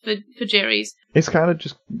for Jerry's. It's kind of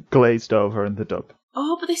just glazed over in the dub.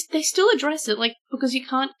 Oh, but they still address it, like, because you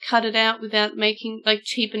can't cut it out without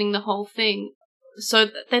cheapening the whole thing. So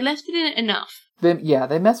they left it in enough.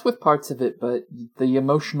 They mess with parts of it, but the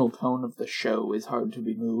emotional tone of the show is hard to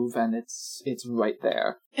remove, and it's right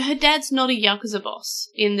there. Her dad's not a Yakuza boss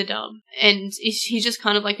in the dub, and he's just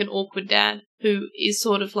kind of like an awkward dad who is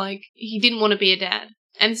sort of like, he didn't want to be a dad.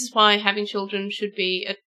 And this is why having children should be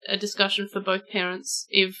a discussion for both parents.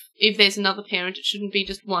 If there's another parent, it shouldn't be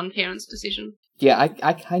just one parent's decision. Yeah,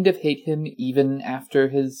 I kind of hate him even after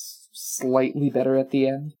his slightly better at the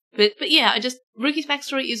end. But yeah, Ruki's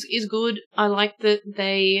backstory is good. I like that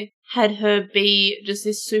they had her be just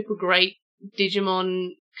this super great Digimon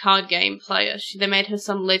card game player. They made her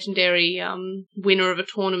some legendary winner of a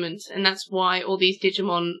tournament, and that's why all these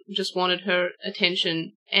Digimon just wanted her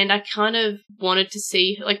attention. And I kind of wanted to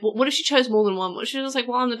see, like, what if she chose more than one? What if she was like,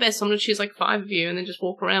 well, I'm the best, so I'm going to choose like 5 of you, and then just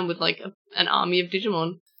walk around with like an army of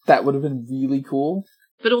Digimon. That would have been really cool.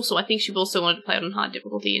 But also, I think she also wanted to play it on hard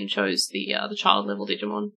difficulty and chose the child level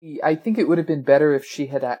Digimon. I think it would have been better if she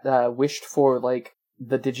had wished for, like,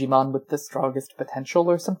 the Digimon with the strongest potential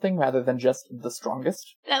or something, rather than just the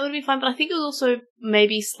strongest. That would be fine, but I think it was also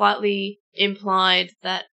maybe slightly implied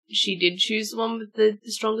that she did choose the one with the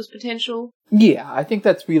strongest potential. Yeah, I think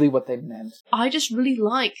that's really what they meant. I just really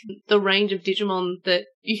like the range of Digimon that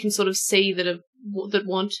you can sort of see that are that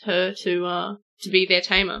want her to be their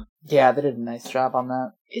tamer. Yeah, they did a nice job on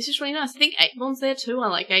that. It's just really nice. I think 8mon's there too. I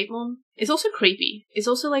like 8mon. It's also creepy. It's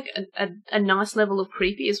also like a nice level of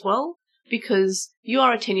creepy as well, because you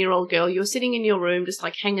are a 10-year-old girl, you're sitting in your room just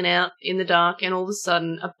like hanging out in the dark, and all of a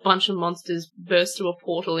sudden a bunch of monsters burst through a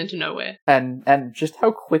portal into nowhere. And just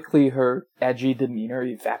how quickly her edgy demeanor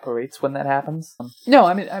evaporates when that happens. No,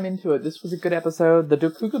 I'm into it. This was a good episode. The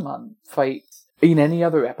Dokugamon fight in any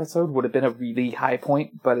other episode would have been a really high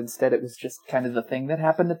point, but instead it was just kind of the thing that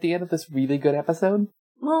happened at the end of this really good episode.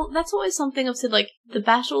 Well, that's always something I've said, like, the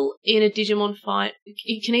battle in a Digimon fight,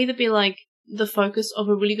 it can either be like the focus of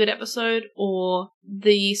a really good episode or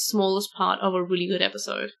the smallest part of a really good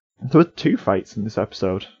episode. There were 2 fights in this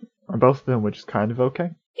episode, and both of them were just kind of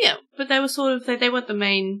okay. Yeah, but they were sort of, they weren't the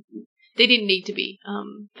main, they didn't need to be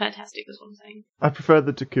fantastic, is what I'm saying. I prefer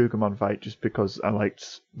the Dokugamon fight just because I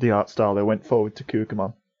liked the art style they went for with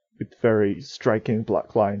Dokugamon, with very striking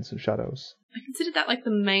black lines and shadows. I considered that like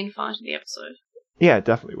the main fight of the episode. Yeah, it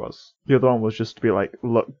definitely was. The other one was just to be like,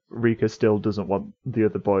 look, Rika still doesn't want the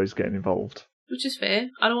other boys getting involved. Which is fair.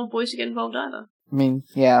 I don't want boys to get involved either. I mean,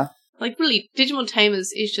 yeah. Like, really, Digimon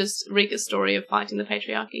Tamers is just Rika's story of fighting the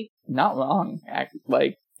patriarchy. Not wrong.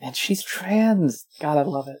 And she's trans. God, I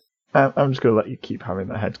love it. I'm just going to let you keep having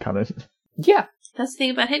that headcanon. Yeah. That's the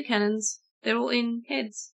thing about headcanons. They're all in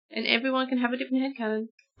heads. And everyone can have a different headcanon.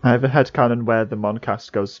 I have a headcanon where the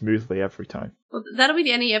Moncast goes smoothly every time. Well, that'll be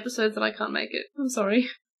the only episodes that I can't make it. I'm sorry.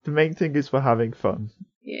 The main thing is we're having fun.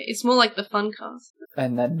 Yeah, it's more like the fun cast.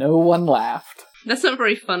 And then no one laughed. That's not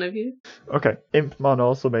very fun of you. Okay, Impmon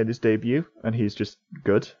also made his debut, and he's just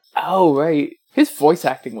good. Oh, right. His voice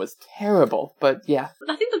acting was terrible, but yeah.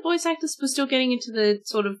 I think the voice actors were still getting into the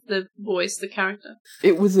sort of the voice, the character.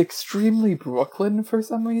 It was extremely Brooklyn for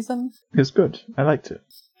some reason. It was good. I liked it.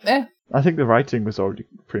 Eh. I think the writing was already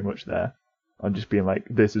pretty much there. I'm just being like,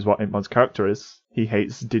 this is what Impmon's character is. He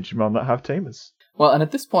hates Digimon that have tamers. Well, and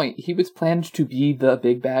at this point, he was planned to be the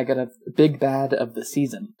big bad of the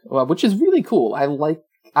season, which is really cool.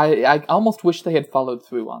 I almost wish they had followed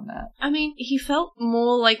through on that. I mean, he felt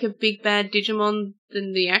more like a big bad Digimon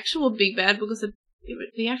than the actual big bad, because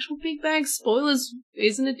the actual big bad, spoilers,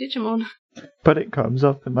 isn't a Digimon. But it comes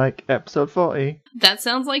up in, like, episode 40. That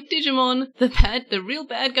sounds like Digimon. The real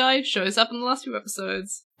bad guy shows up in the last few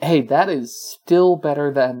episodes. Hey, that is still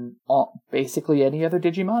better than basically any other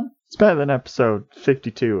Digimon. It's better than episode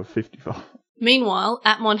 52 or 54. Meanwhile,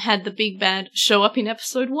 Atmon had the big bad show up in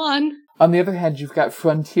episode 1. On the other hand, you've got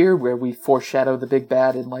Frontier, where we foreshadow the big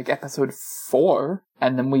bad in, like, episode 4,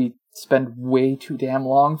 and then we spend way too damn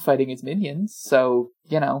long fighting his minions, so,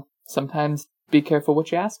 sometimes be careful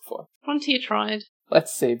what you ask for. Frontier tried.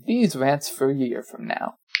 Let's save these rants for a year from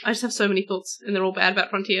now. I just have so many thoughts, and they're all bad about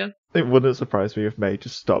Frontier. It wouldn't surprise me if May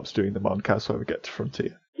just stops doing the Moncast when we get to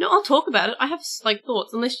Frontier. No, I'll talk about it. I have,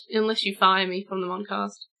 thoughts, unless you fire me from the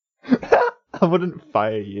Moncast. I wouldn't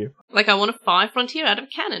fire you. I want to fire Frontier out of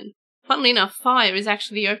canon. Funnily enough, Fire is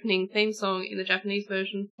actually the opening theme song in the Japanese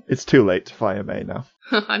version. It's too late to fire May now.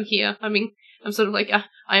 I'm here. I mean, I'm sort of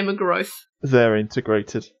I am a growth. They're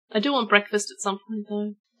integrated. I do want breakfast at some point,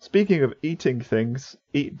 though. Speaking of eating things,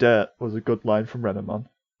 eat dirt was a good line from Renamon.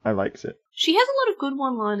 I liked it. She has a lot of good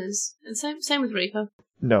one-liners, and same with Rika.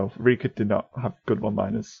 No, Rika did not have good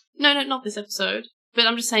one-liners. No, not this episode. But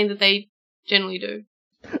I'm just saying that they generally do.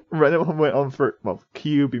 Renamon went on for,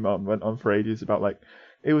 Kyubimon went on for ages about,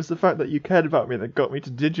 it was the fact that you cared about me that got me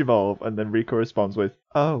to Digivolve, and then Rika responds with,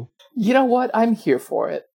 oh. You know what? I'm here for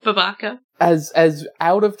it. Babaka. As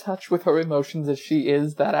out of touch with her emotions as she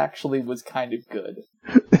is, that actually was kind of good.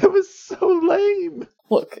 It was so lame.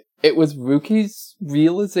 Look, it was Ruki's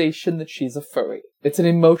realization that she's a furry. It's an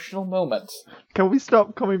emotional moment. Can we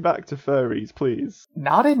stop coming back to furries, please?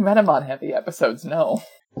 Not in Renamon-heavy episodes, no.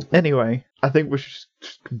 Anyway, I think we should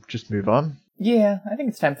just move on. Yeah, I think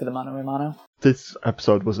it's time for the Mono e Mono. This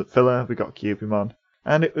episode wasn't filler, we got Kyubimon,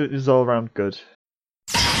 and it was all around good.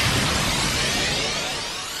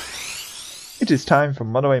 It is time for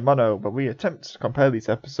Mono e Mono, where we attempt to compare these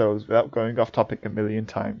episodes without going off topic a million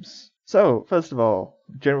times. So, first of all,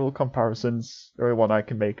 general comparisons. The only one I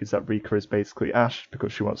can make is that Rika is basically Ash,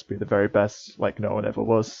 because she wants to be the very best, like no one ever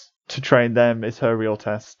was. To train them is her real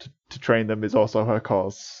test. To train them is also her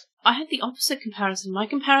cause. I had the opposite comparison. My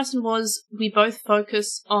comparison was we both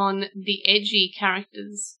focus on the edgy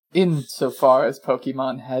characters. Insofar as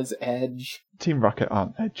Pokemon has edge. Team Rocket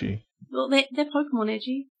aren't edgy. Well, they're Pokemon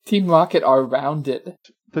edgy. Team Rocket are rounded.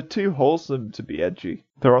 They're too wholesome to be edgy.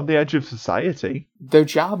 They're on the edge of society. Their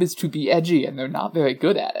job is to be edgy, and they're not very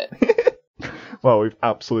good at it. Well, we've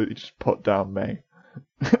absolutely just put down May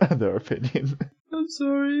and their opinion. I'm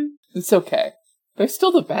sorry. It's okay. They're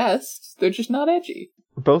still the best. They're just not edgy.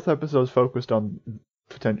 Both episodes focused on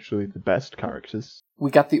potentially the best characters.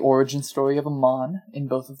 We got the origin story of a Mon in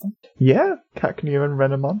both of them. Yeah, Cacnea and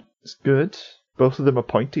Renamon. It's good. Both of them are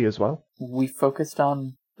pointy as well. We focused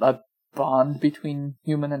on a bond between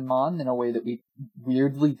human and Mon in a way that we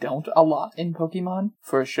weirdly don't a lot in Pokemon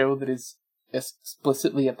for a show that is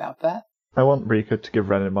explicitly about that. I want Rika to give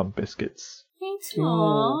Renamon biscuits. Me too.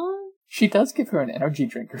 Aww. She does give her an energy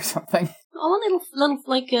drink or something. I want little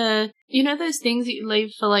like you know those things that you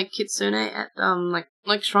leave for like Kitsune at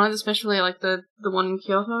like shrines, especially like the one in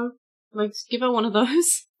Kyoto. Like give her one of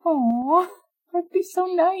those. Aww, that'd be so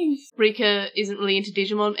nice. Rika isn't really into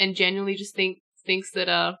Digimon and genuinely just thinks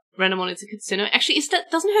that Renamon is a Kitsune. Actually,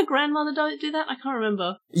 doesn't her grandmother do that? I can't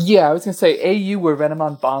remember. Yeah, I was gonna say AU where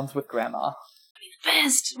Renamon bonds with Grandma.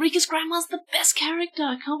 Best. Rika's grandma's the best character.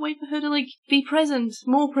 I can't wait for her to like be present,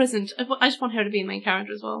 more present. I just want her to be the main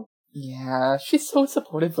character as well. Yeah, she's so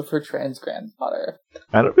supportive of her trans grandfather.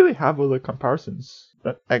 I don't really have other comparisons.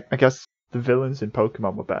 I guess the villains in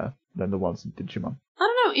Pokemon were better than the ones in Digimon.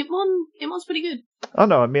 I don't know. Imon's pretty good. Oh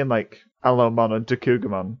no, I mean like Alomon and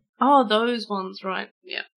Dakugamon. Oh, those ones, right?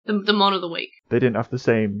 Yeah, the Mon of the Week. They didn't have the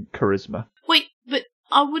same charisma. Wait, but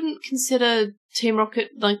I wouldn't consider Team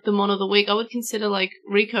Rocket like the Mon of the Week. I would consider like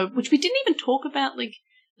Rico, which we didn't even talk about, like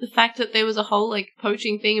the fact that there was a whole like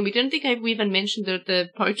poaching thing, and we didn't think we even mentioned the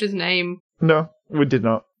poacher's name. No, we did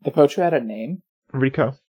not. The poacher had a name?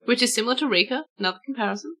 Rico. Which is similar to Rika. Another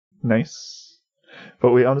comparison. Nice.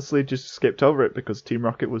 But we honestly just skipped over it because Team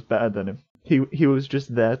Rocket was better than him. He was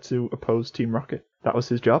just there to oppose Team Rocket. That was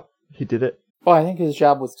his job. He did it. Well, I think his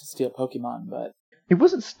job was to steal Pokemon, but... He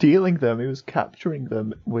wasn't stealing them, he was capturing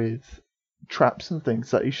them with traps and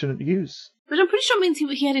things that he shouldn't use. But I'm pretty sure it means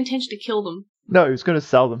he had intention to kill them. No, he was going to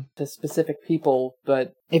sell them. To specific people,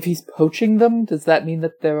 but if he's poaching them, does that mean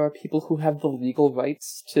that there are people who have the legal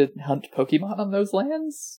rights to hunt Pokemon on those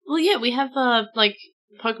lands? Well, yeah, we have, like,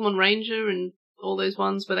 Pokemon Ranger and all those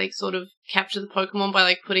ones where they sort of capture the Pokemon by,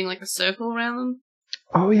 like, putting, like, a circle around them.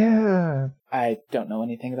 Oh, yeah. I don't know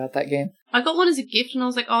anything about that game. I got one as a gift and I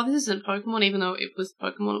was like, oh, this isn't Pokemon, even though it was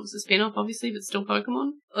Pokemon. It was a spin-off, obviously, but still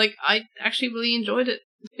Pokemon. Like, I actually really enjoyed it.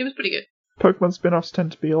 It was pretty good. Pokemon spin-offs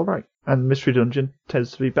tend to be alright. And Mystery Dungeon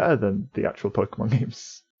tends to be better than the actual Pokemon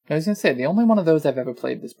games. I was going to say, the only one of those I've ever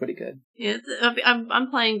played was pretty good. Yeah, I'm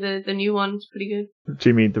playing the new one. It's pretty good. Do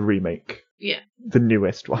you mean the remake? Yeah. The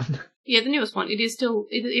newest one? Yeah, the newest one. It is still,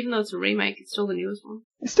 even though it's a remake, it's still the newest one.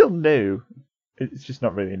 It's still new. It's just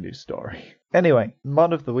not really a new story. Anyway,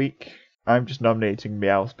 Mon of the Week. I'm just nominating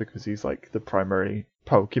Meowth because he's like the primary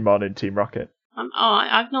Pokemon in Team Rocket.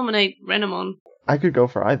 I've nominated Renamon. I could go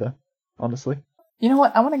for either, honestly. You know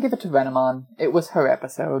what? I want to give it to Renamon. It was her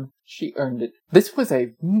episode. She earned it. This was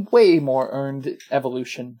a way more earned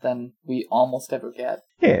evolution than we almost ever get.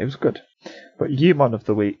 Yeah, it was good. But you Mon of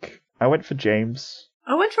the Week. I went for James.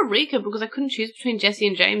 I went for Rika because I couldn't choose between Jessie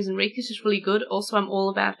and James, and Rika's just really good. Also, I'm all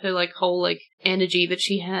about her, like, whole, like, energy that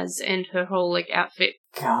she has and her whole, like, outfit.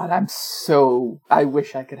 God, I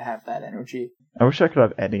wish I could have that energy. I wish I could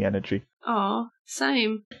have any energy. Aw,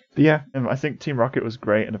 same. But yeah, I think Team Rocket was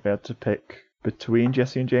great, and if I had to pick between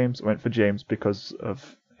Jessie and James, I went for James because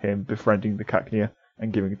of him befriending the Cacnea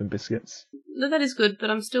and giving them biscuits. No, that is good, but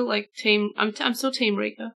I'm still, like, I'm still Team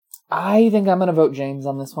Rika. I think I'm going to vote James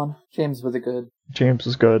on this one. James was good. James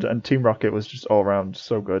was good, and Team Rocket was just all around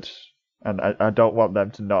so good. And I don't want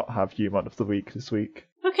them to not have Human of the Week this week.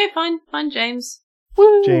 Okay, fine, James.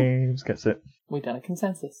 Woo! James gets it. We've done a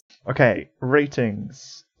consensus. Okay,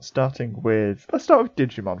 ratings. Let's start with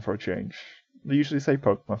Digimon for a change. They usually say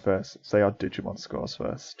Pokemon first. Say our Digimon scores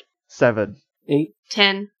first. 7. 8.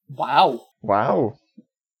 10. Wow. Wow.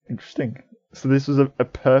 Interesting. So this was a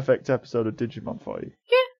perfect episode of Digimon for you.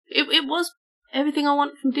 Yeah, it was everything I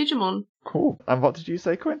want from Digimon. Cool. And what did you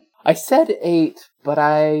say, Quinn? I said 8, but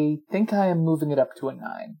I think I am moving it up to a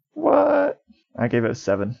 9. What? I gave it a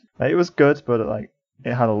 7. It was good, but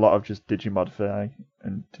it had a lot of just Digimodify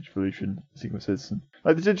and Digivolution sequences. And,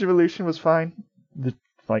 the Digivolution was fine. The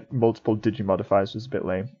multiple Digimodifiers was a bit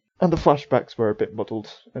lame. And the flashbacks were a bit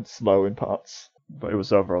muddled and slow in parts. But it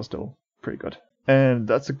was overall still pretty good. And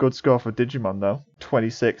that's a good score for Digimon, though.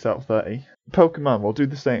 26 out of 30. Pokemon, we'll do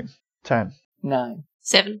the same. 10. 9.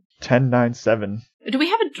 7. 10, 9, 7. Do we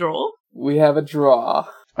have a draw? We have a draw.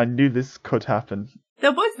 I knew this could happen.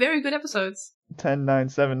 They're both very good episodes. 10, 9,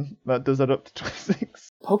 7. That does that up to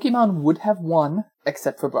 26. Pokemon would have won,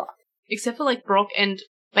 except for Brock. Except for, Brock and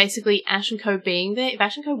basically Ash and Co being there. If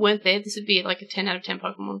Ash and Co weren't there, this would be, a 10 out of 10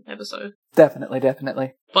 Pokemon episode. Definitely.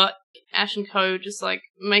 But Ash and Co just,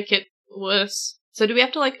 make it worse. So do we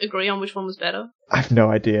have to, agree on which one was better? I have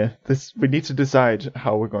no idea. We need to decide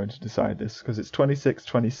how we're going to decide this, because it's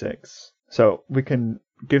 26-26. So we can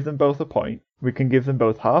give them both a point, we can give them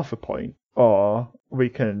both half a point, or we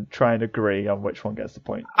can try and agree on which one gets the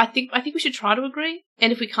point. I think we should try to agree,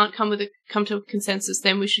 and if we can't come to a consensus,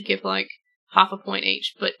 then we should give like half a point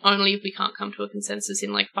each, but only if we can't come to a consensus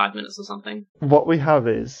in like 5 minutes or something. What we have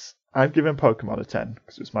is, I've given Pokemon a 10,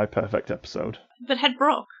 because it's my perfect episode. But had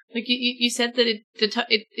Brock. Like, you said that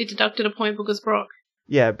it deducted a point because Brock.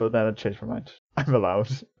 Yeah, but then I changed my mind. I'm allowed.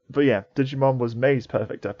 But yeah, Digimon was May's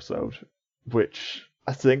perfect episode, which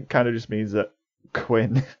I think kind of just means that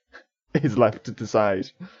Quinn is left to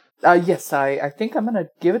decide. Yes, I think I'm gonna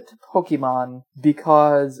give it to Pokemon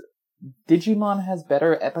because Digimon has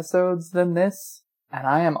better episodes than this, and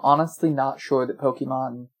I am honestly not sure that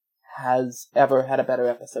Pokemon has ever had a better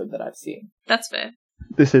episode that I've seen. That's fair.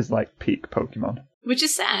 This is like peak Pokemon. Which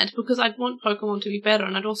is sad, because I'd want Pokemon to be better,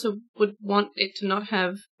 and I'd also would want it to not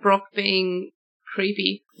have Brock being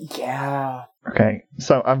creepy. Yeah. Okay,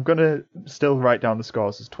 so I'm going to still write down the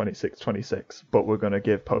scores as 26-26, but we're going to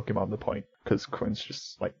give Pokemon the point, because Quinn's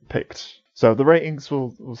just, picked. So the ratings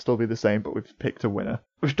will still be the same, but we've picked a winner.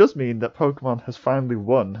 Which does mean that Pokemon has finally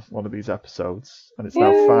won one of these episodes, and it's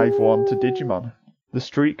now 5-1 to Digimon. The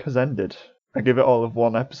streak has ended. I give it all of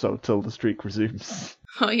one episode till the streak resumes.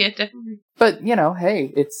 Oh yeah, definitely. But,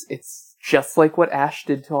 hey, it's just like what Ash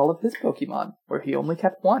did to all of his Pokemon, where he only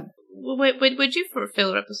kept one. Well, we're due for a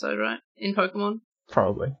filler episode, right? In Pokemon?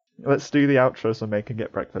 Probably. Let's do the outro so May can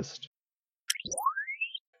get breakfast.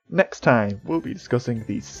 Next time, we'll be discussing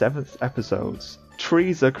the 7th episodes,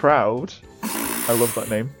 Trees a Crowd. I love that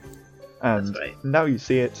name. And That's right. Now you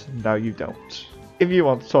see it, now you don't. If you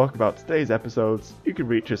want to talk about today's episodes, you can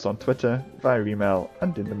reach us on Twitter, via email,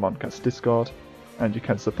 and in the Moncast Discord. And you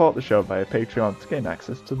can support the show via Patreon to gain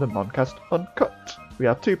access to the Moncast Uncut. We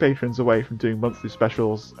are 2 patrons away from doing monthly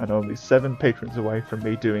specials, and only 7 patrons away from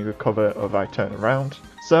me doing a cover of I Turn Around.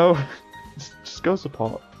 So, just go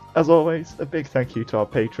support. As always, a big thank you to our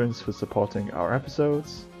patrons for supporting our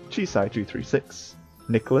episodes. Chisai236,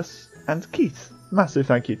 Nicholas, and Keith. Massive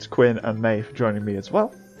thank you to Quinn and May for joining me as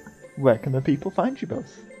well. Where can the people find you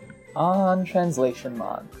both? On Translation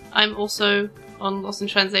Mon. I'm also on Lost in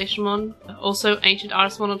Translation Mon. Also, Ancient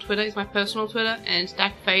Artist Mon on Twitter is my personal Twitter, and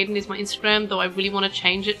Dak Faden is my Instagram, though I really want to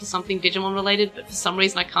change it to something Digimon related, but for some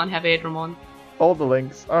reason I can't have Airdramon. All the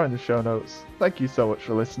links are in the show notes. Thank you so much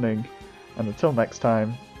for listening, and until next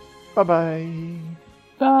time, bye-bye.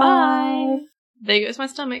 Bye! There goes my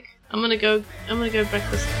stomach. I'm gonna go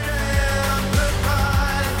breakfast.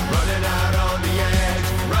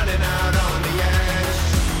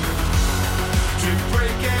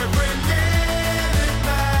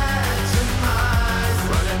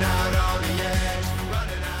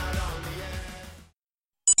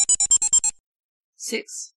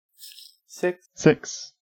 Six.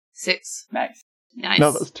 6. Nice.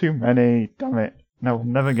 No, that's too many. Damn it. No, we'll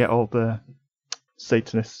never get all the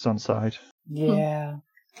Satanists on side. Yeah.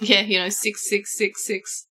 Yeah,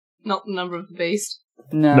 6666. Not the number of the beast.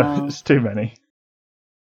 No. It's too many.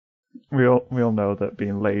 We all know that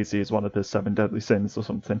being lazy is one of the 7 deadly sins or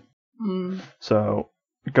something. Mm. So,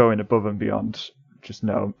 going above and beyond, just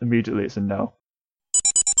no. Immediately it's a no.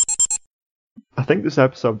 I think this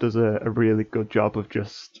episode does a really good job of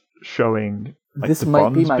just showing this the might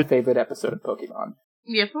be bonds my favorite episode of Pokemon.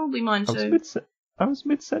 Yeah, probably mine too. I was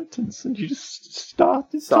mid-sentence and you just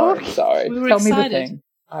started Sorry. We were Tell excited. me the thing.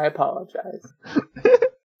 I apologize.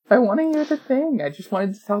 I want to hear the thing. I just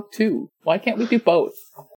wanted to talk too. Why can't we do both?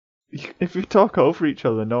 If we talk over each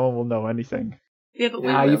other, no one will know anything. Yeah, but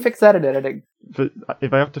You fix that in editing. But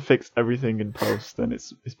if I have to fix everything in post, then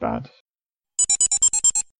it's bad.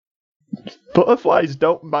 Butterflies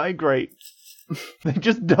don't migrate. They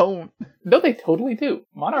just don't. No, they totally do.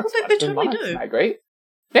 Monarchs, They totally do. migrate.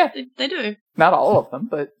 Yeah, They do. not all of them,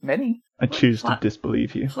 but many. I choose to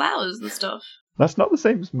disbelieve you. Flowers and stuff. That's not the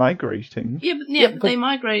same as migrating. Yeah, but they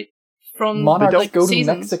migrate from Monarchs go seasons.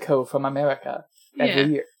 to Mexico from America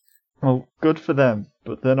every year. Well, good for them,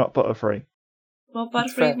 but they're not Butterfree. Well,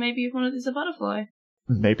 That's Butterfree fair. maybe is a butterfly.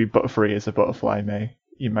 Maybe Butterfree is a butterfly, May.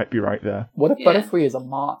 You might be right there. What if Yeah. Butterfree is a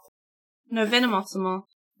moth? No, Venomoth's a moth.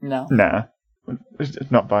 No. Nah.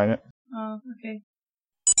 It's not buying it. Oh, okay.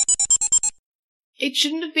 It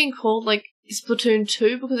shouldn't have been called, Splatoon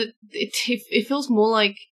 2, because it feels more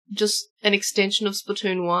like just an extension of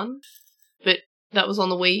Splatoon 1, but that was on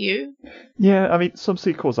the Wii U. Yeah, I mean, some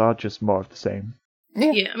sequels are just more of the same.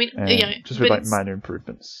 Yeah, I mean, Just but with, minor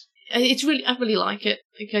improvements. it's really, I really like it.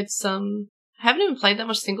 It's, I haven't even played that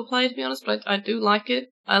much single player, to be honest, but I do like it.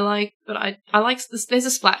 I like this. There's a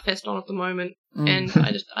Splatfest on at the moment, and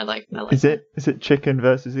I like. Is it chicken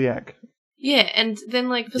versus the egg? Yeah, and then,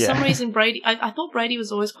 like, for some reason, Brady... I thought Brady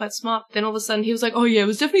was always quite smart, but then all of a sudden he was like, oh yeah, it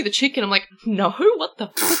was definitely the chicken. I'm like, no, what the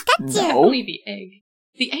fuck? It's definitely the egg.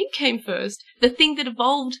 The egg came first. The thing that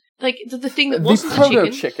evolved, like, the thing that wasn't the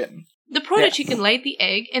proto-chicken. The proto-chicken laid the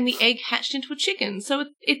egg, and the egg hatched into a chicken. So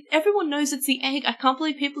everyone knows it's the egg. I can't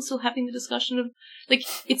believe people are still having the discussion of, like,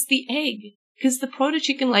 it's the egg. Because the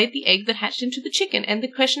proto-chicken laid the egg that hatched into the chicken. And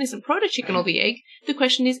the question isn't proto-chicken or the egg. The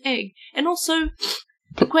question is egg. And also...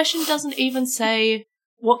 the question doesn't even say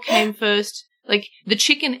what came first, like the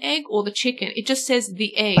chicken egg or the chicken. It just says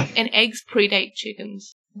the egg, and eggs predate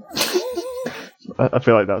chickens. I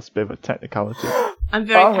feel like that's a bit of a technicality. I'm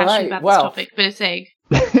very passionate about this topic, but it's egg.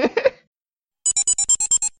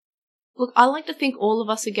 Look, I like to think all of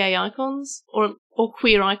us are gay icons, or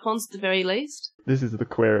queer icons at the very least. This is the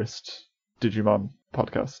queerest Digimon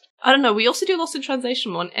podcast. I don't know, we also do Lost in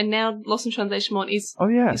Translation Mon, and now Lost in Translation Mon is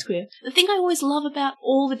queer. The thing I always love about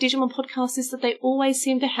all the Digimon podcasts is that they always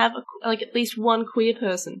seem to have at least one queer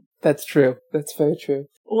person. That's true. That's very true.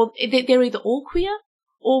 Or they're either all queer,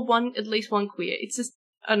 or at least one queer. It's just,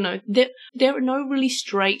 I don't know, there are no really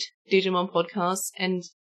straight Digimon podcasts, and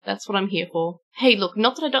that's what I'm here for. Hey, look,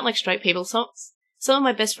 not that I don't like straight people, some of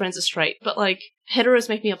my best friends are straight, but, like, heteros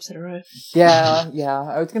make me upset. Yeah,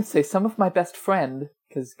 I was gonna say, some of my best friend,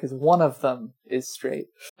 because one of them is straight.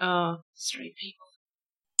 Straight people.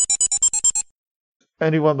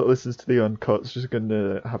 Anyone that listens to the Uncut is just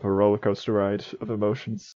gonna have a roller coaster ride of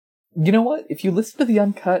emotions. You know what? If you listen to the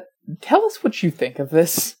Uncut, tell us what you think of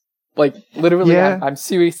this. Like, literally, I'm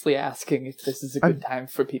seriously asking if this is a good time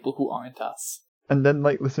for people who aren't us. And then,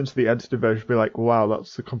 like, listen to the edited version and be like, wow,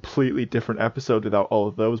 that's a completely different episode without all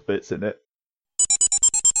of those bits in it.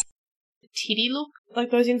 Titty look?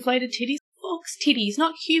 Like those inflated titties? Fox titties,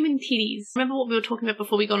 not human titties. Remember what we were talking about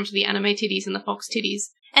before we got into the anime titties and the fox titties?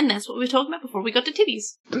 And that's what we were talking about before we got to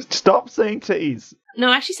titties. Just stop saying titties. No,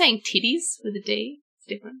 I'm actually saying titties with a D. It's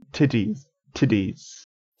different. Titties.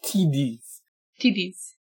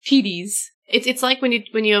 It's like when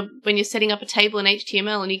you're setting up a table in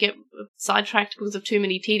HTML and you get sidetracked because of too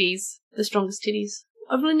many titties. The strongest titties.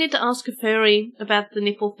 I really need to ask a furry about the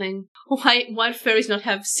nipple thing. Why do furries not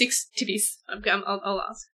have 6 titties? I'll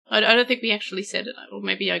ask. I don't think we actually said it, or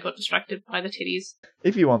maybe I got distracted by the titties.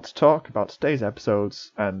 If you want to talk about today's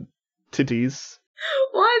episodes and titties...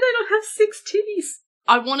 Why do they not have 6 titties?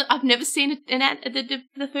 I've never seen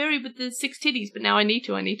the furry with the 6 titties, but now I need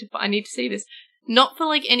to see this. Not for,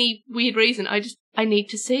 like, any weird reason, I need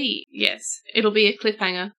to see. Yes, it'll be a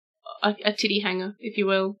cliffhanger. A titty hanger, if you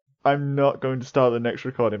will. I'm not going to start the next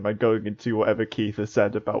recording by going into whatever Keith has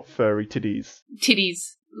said about furry titties.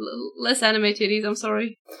 Titties. Less anime titties, I'm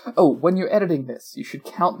sorry. Oh, when you're editing this, you should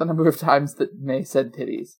count the number of times that May said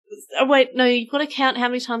titties. Oh, wait, no, you've got to count how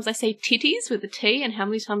many times I say titties with a T and how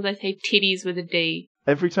many times I say titties with a D.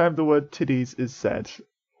 Every time the word titties is said,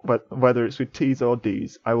 whether it's with T's or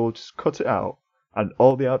D's, I will just cut it out, and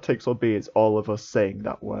all the outtakes will be is all of us saying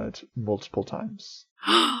that word multiple times.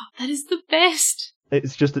 That is the best!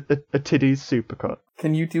 It's just a titties supercut.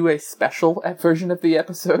 Can you do a special version of the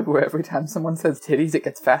episode where every time someone says titties it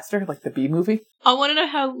gets faster, like the Bee Movie? I want to know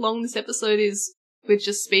how long this episode is with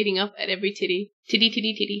just speeding up at every titty. Titty,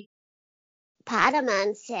 titty, titty.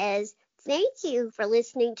 Potamon says, thank you for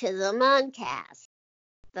listening to the Moncast.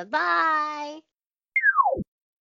 Bye-bye.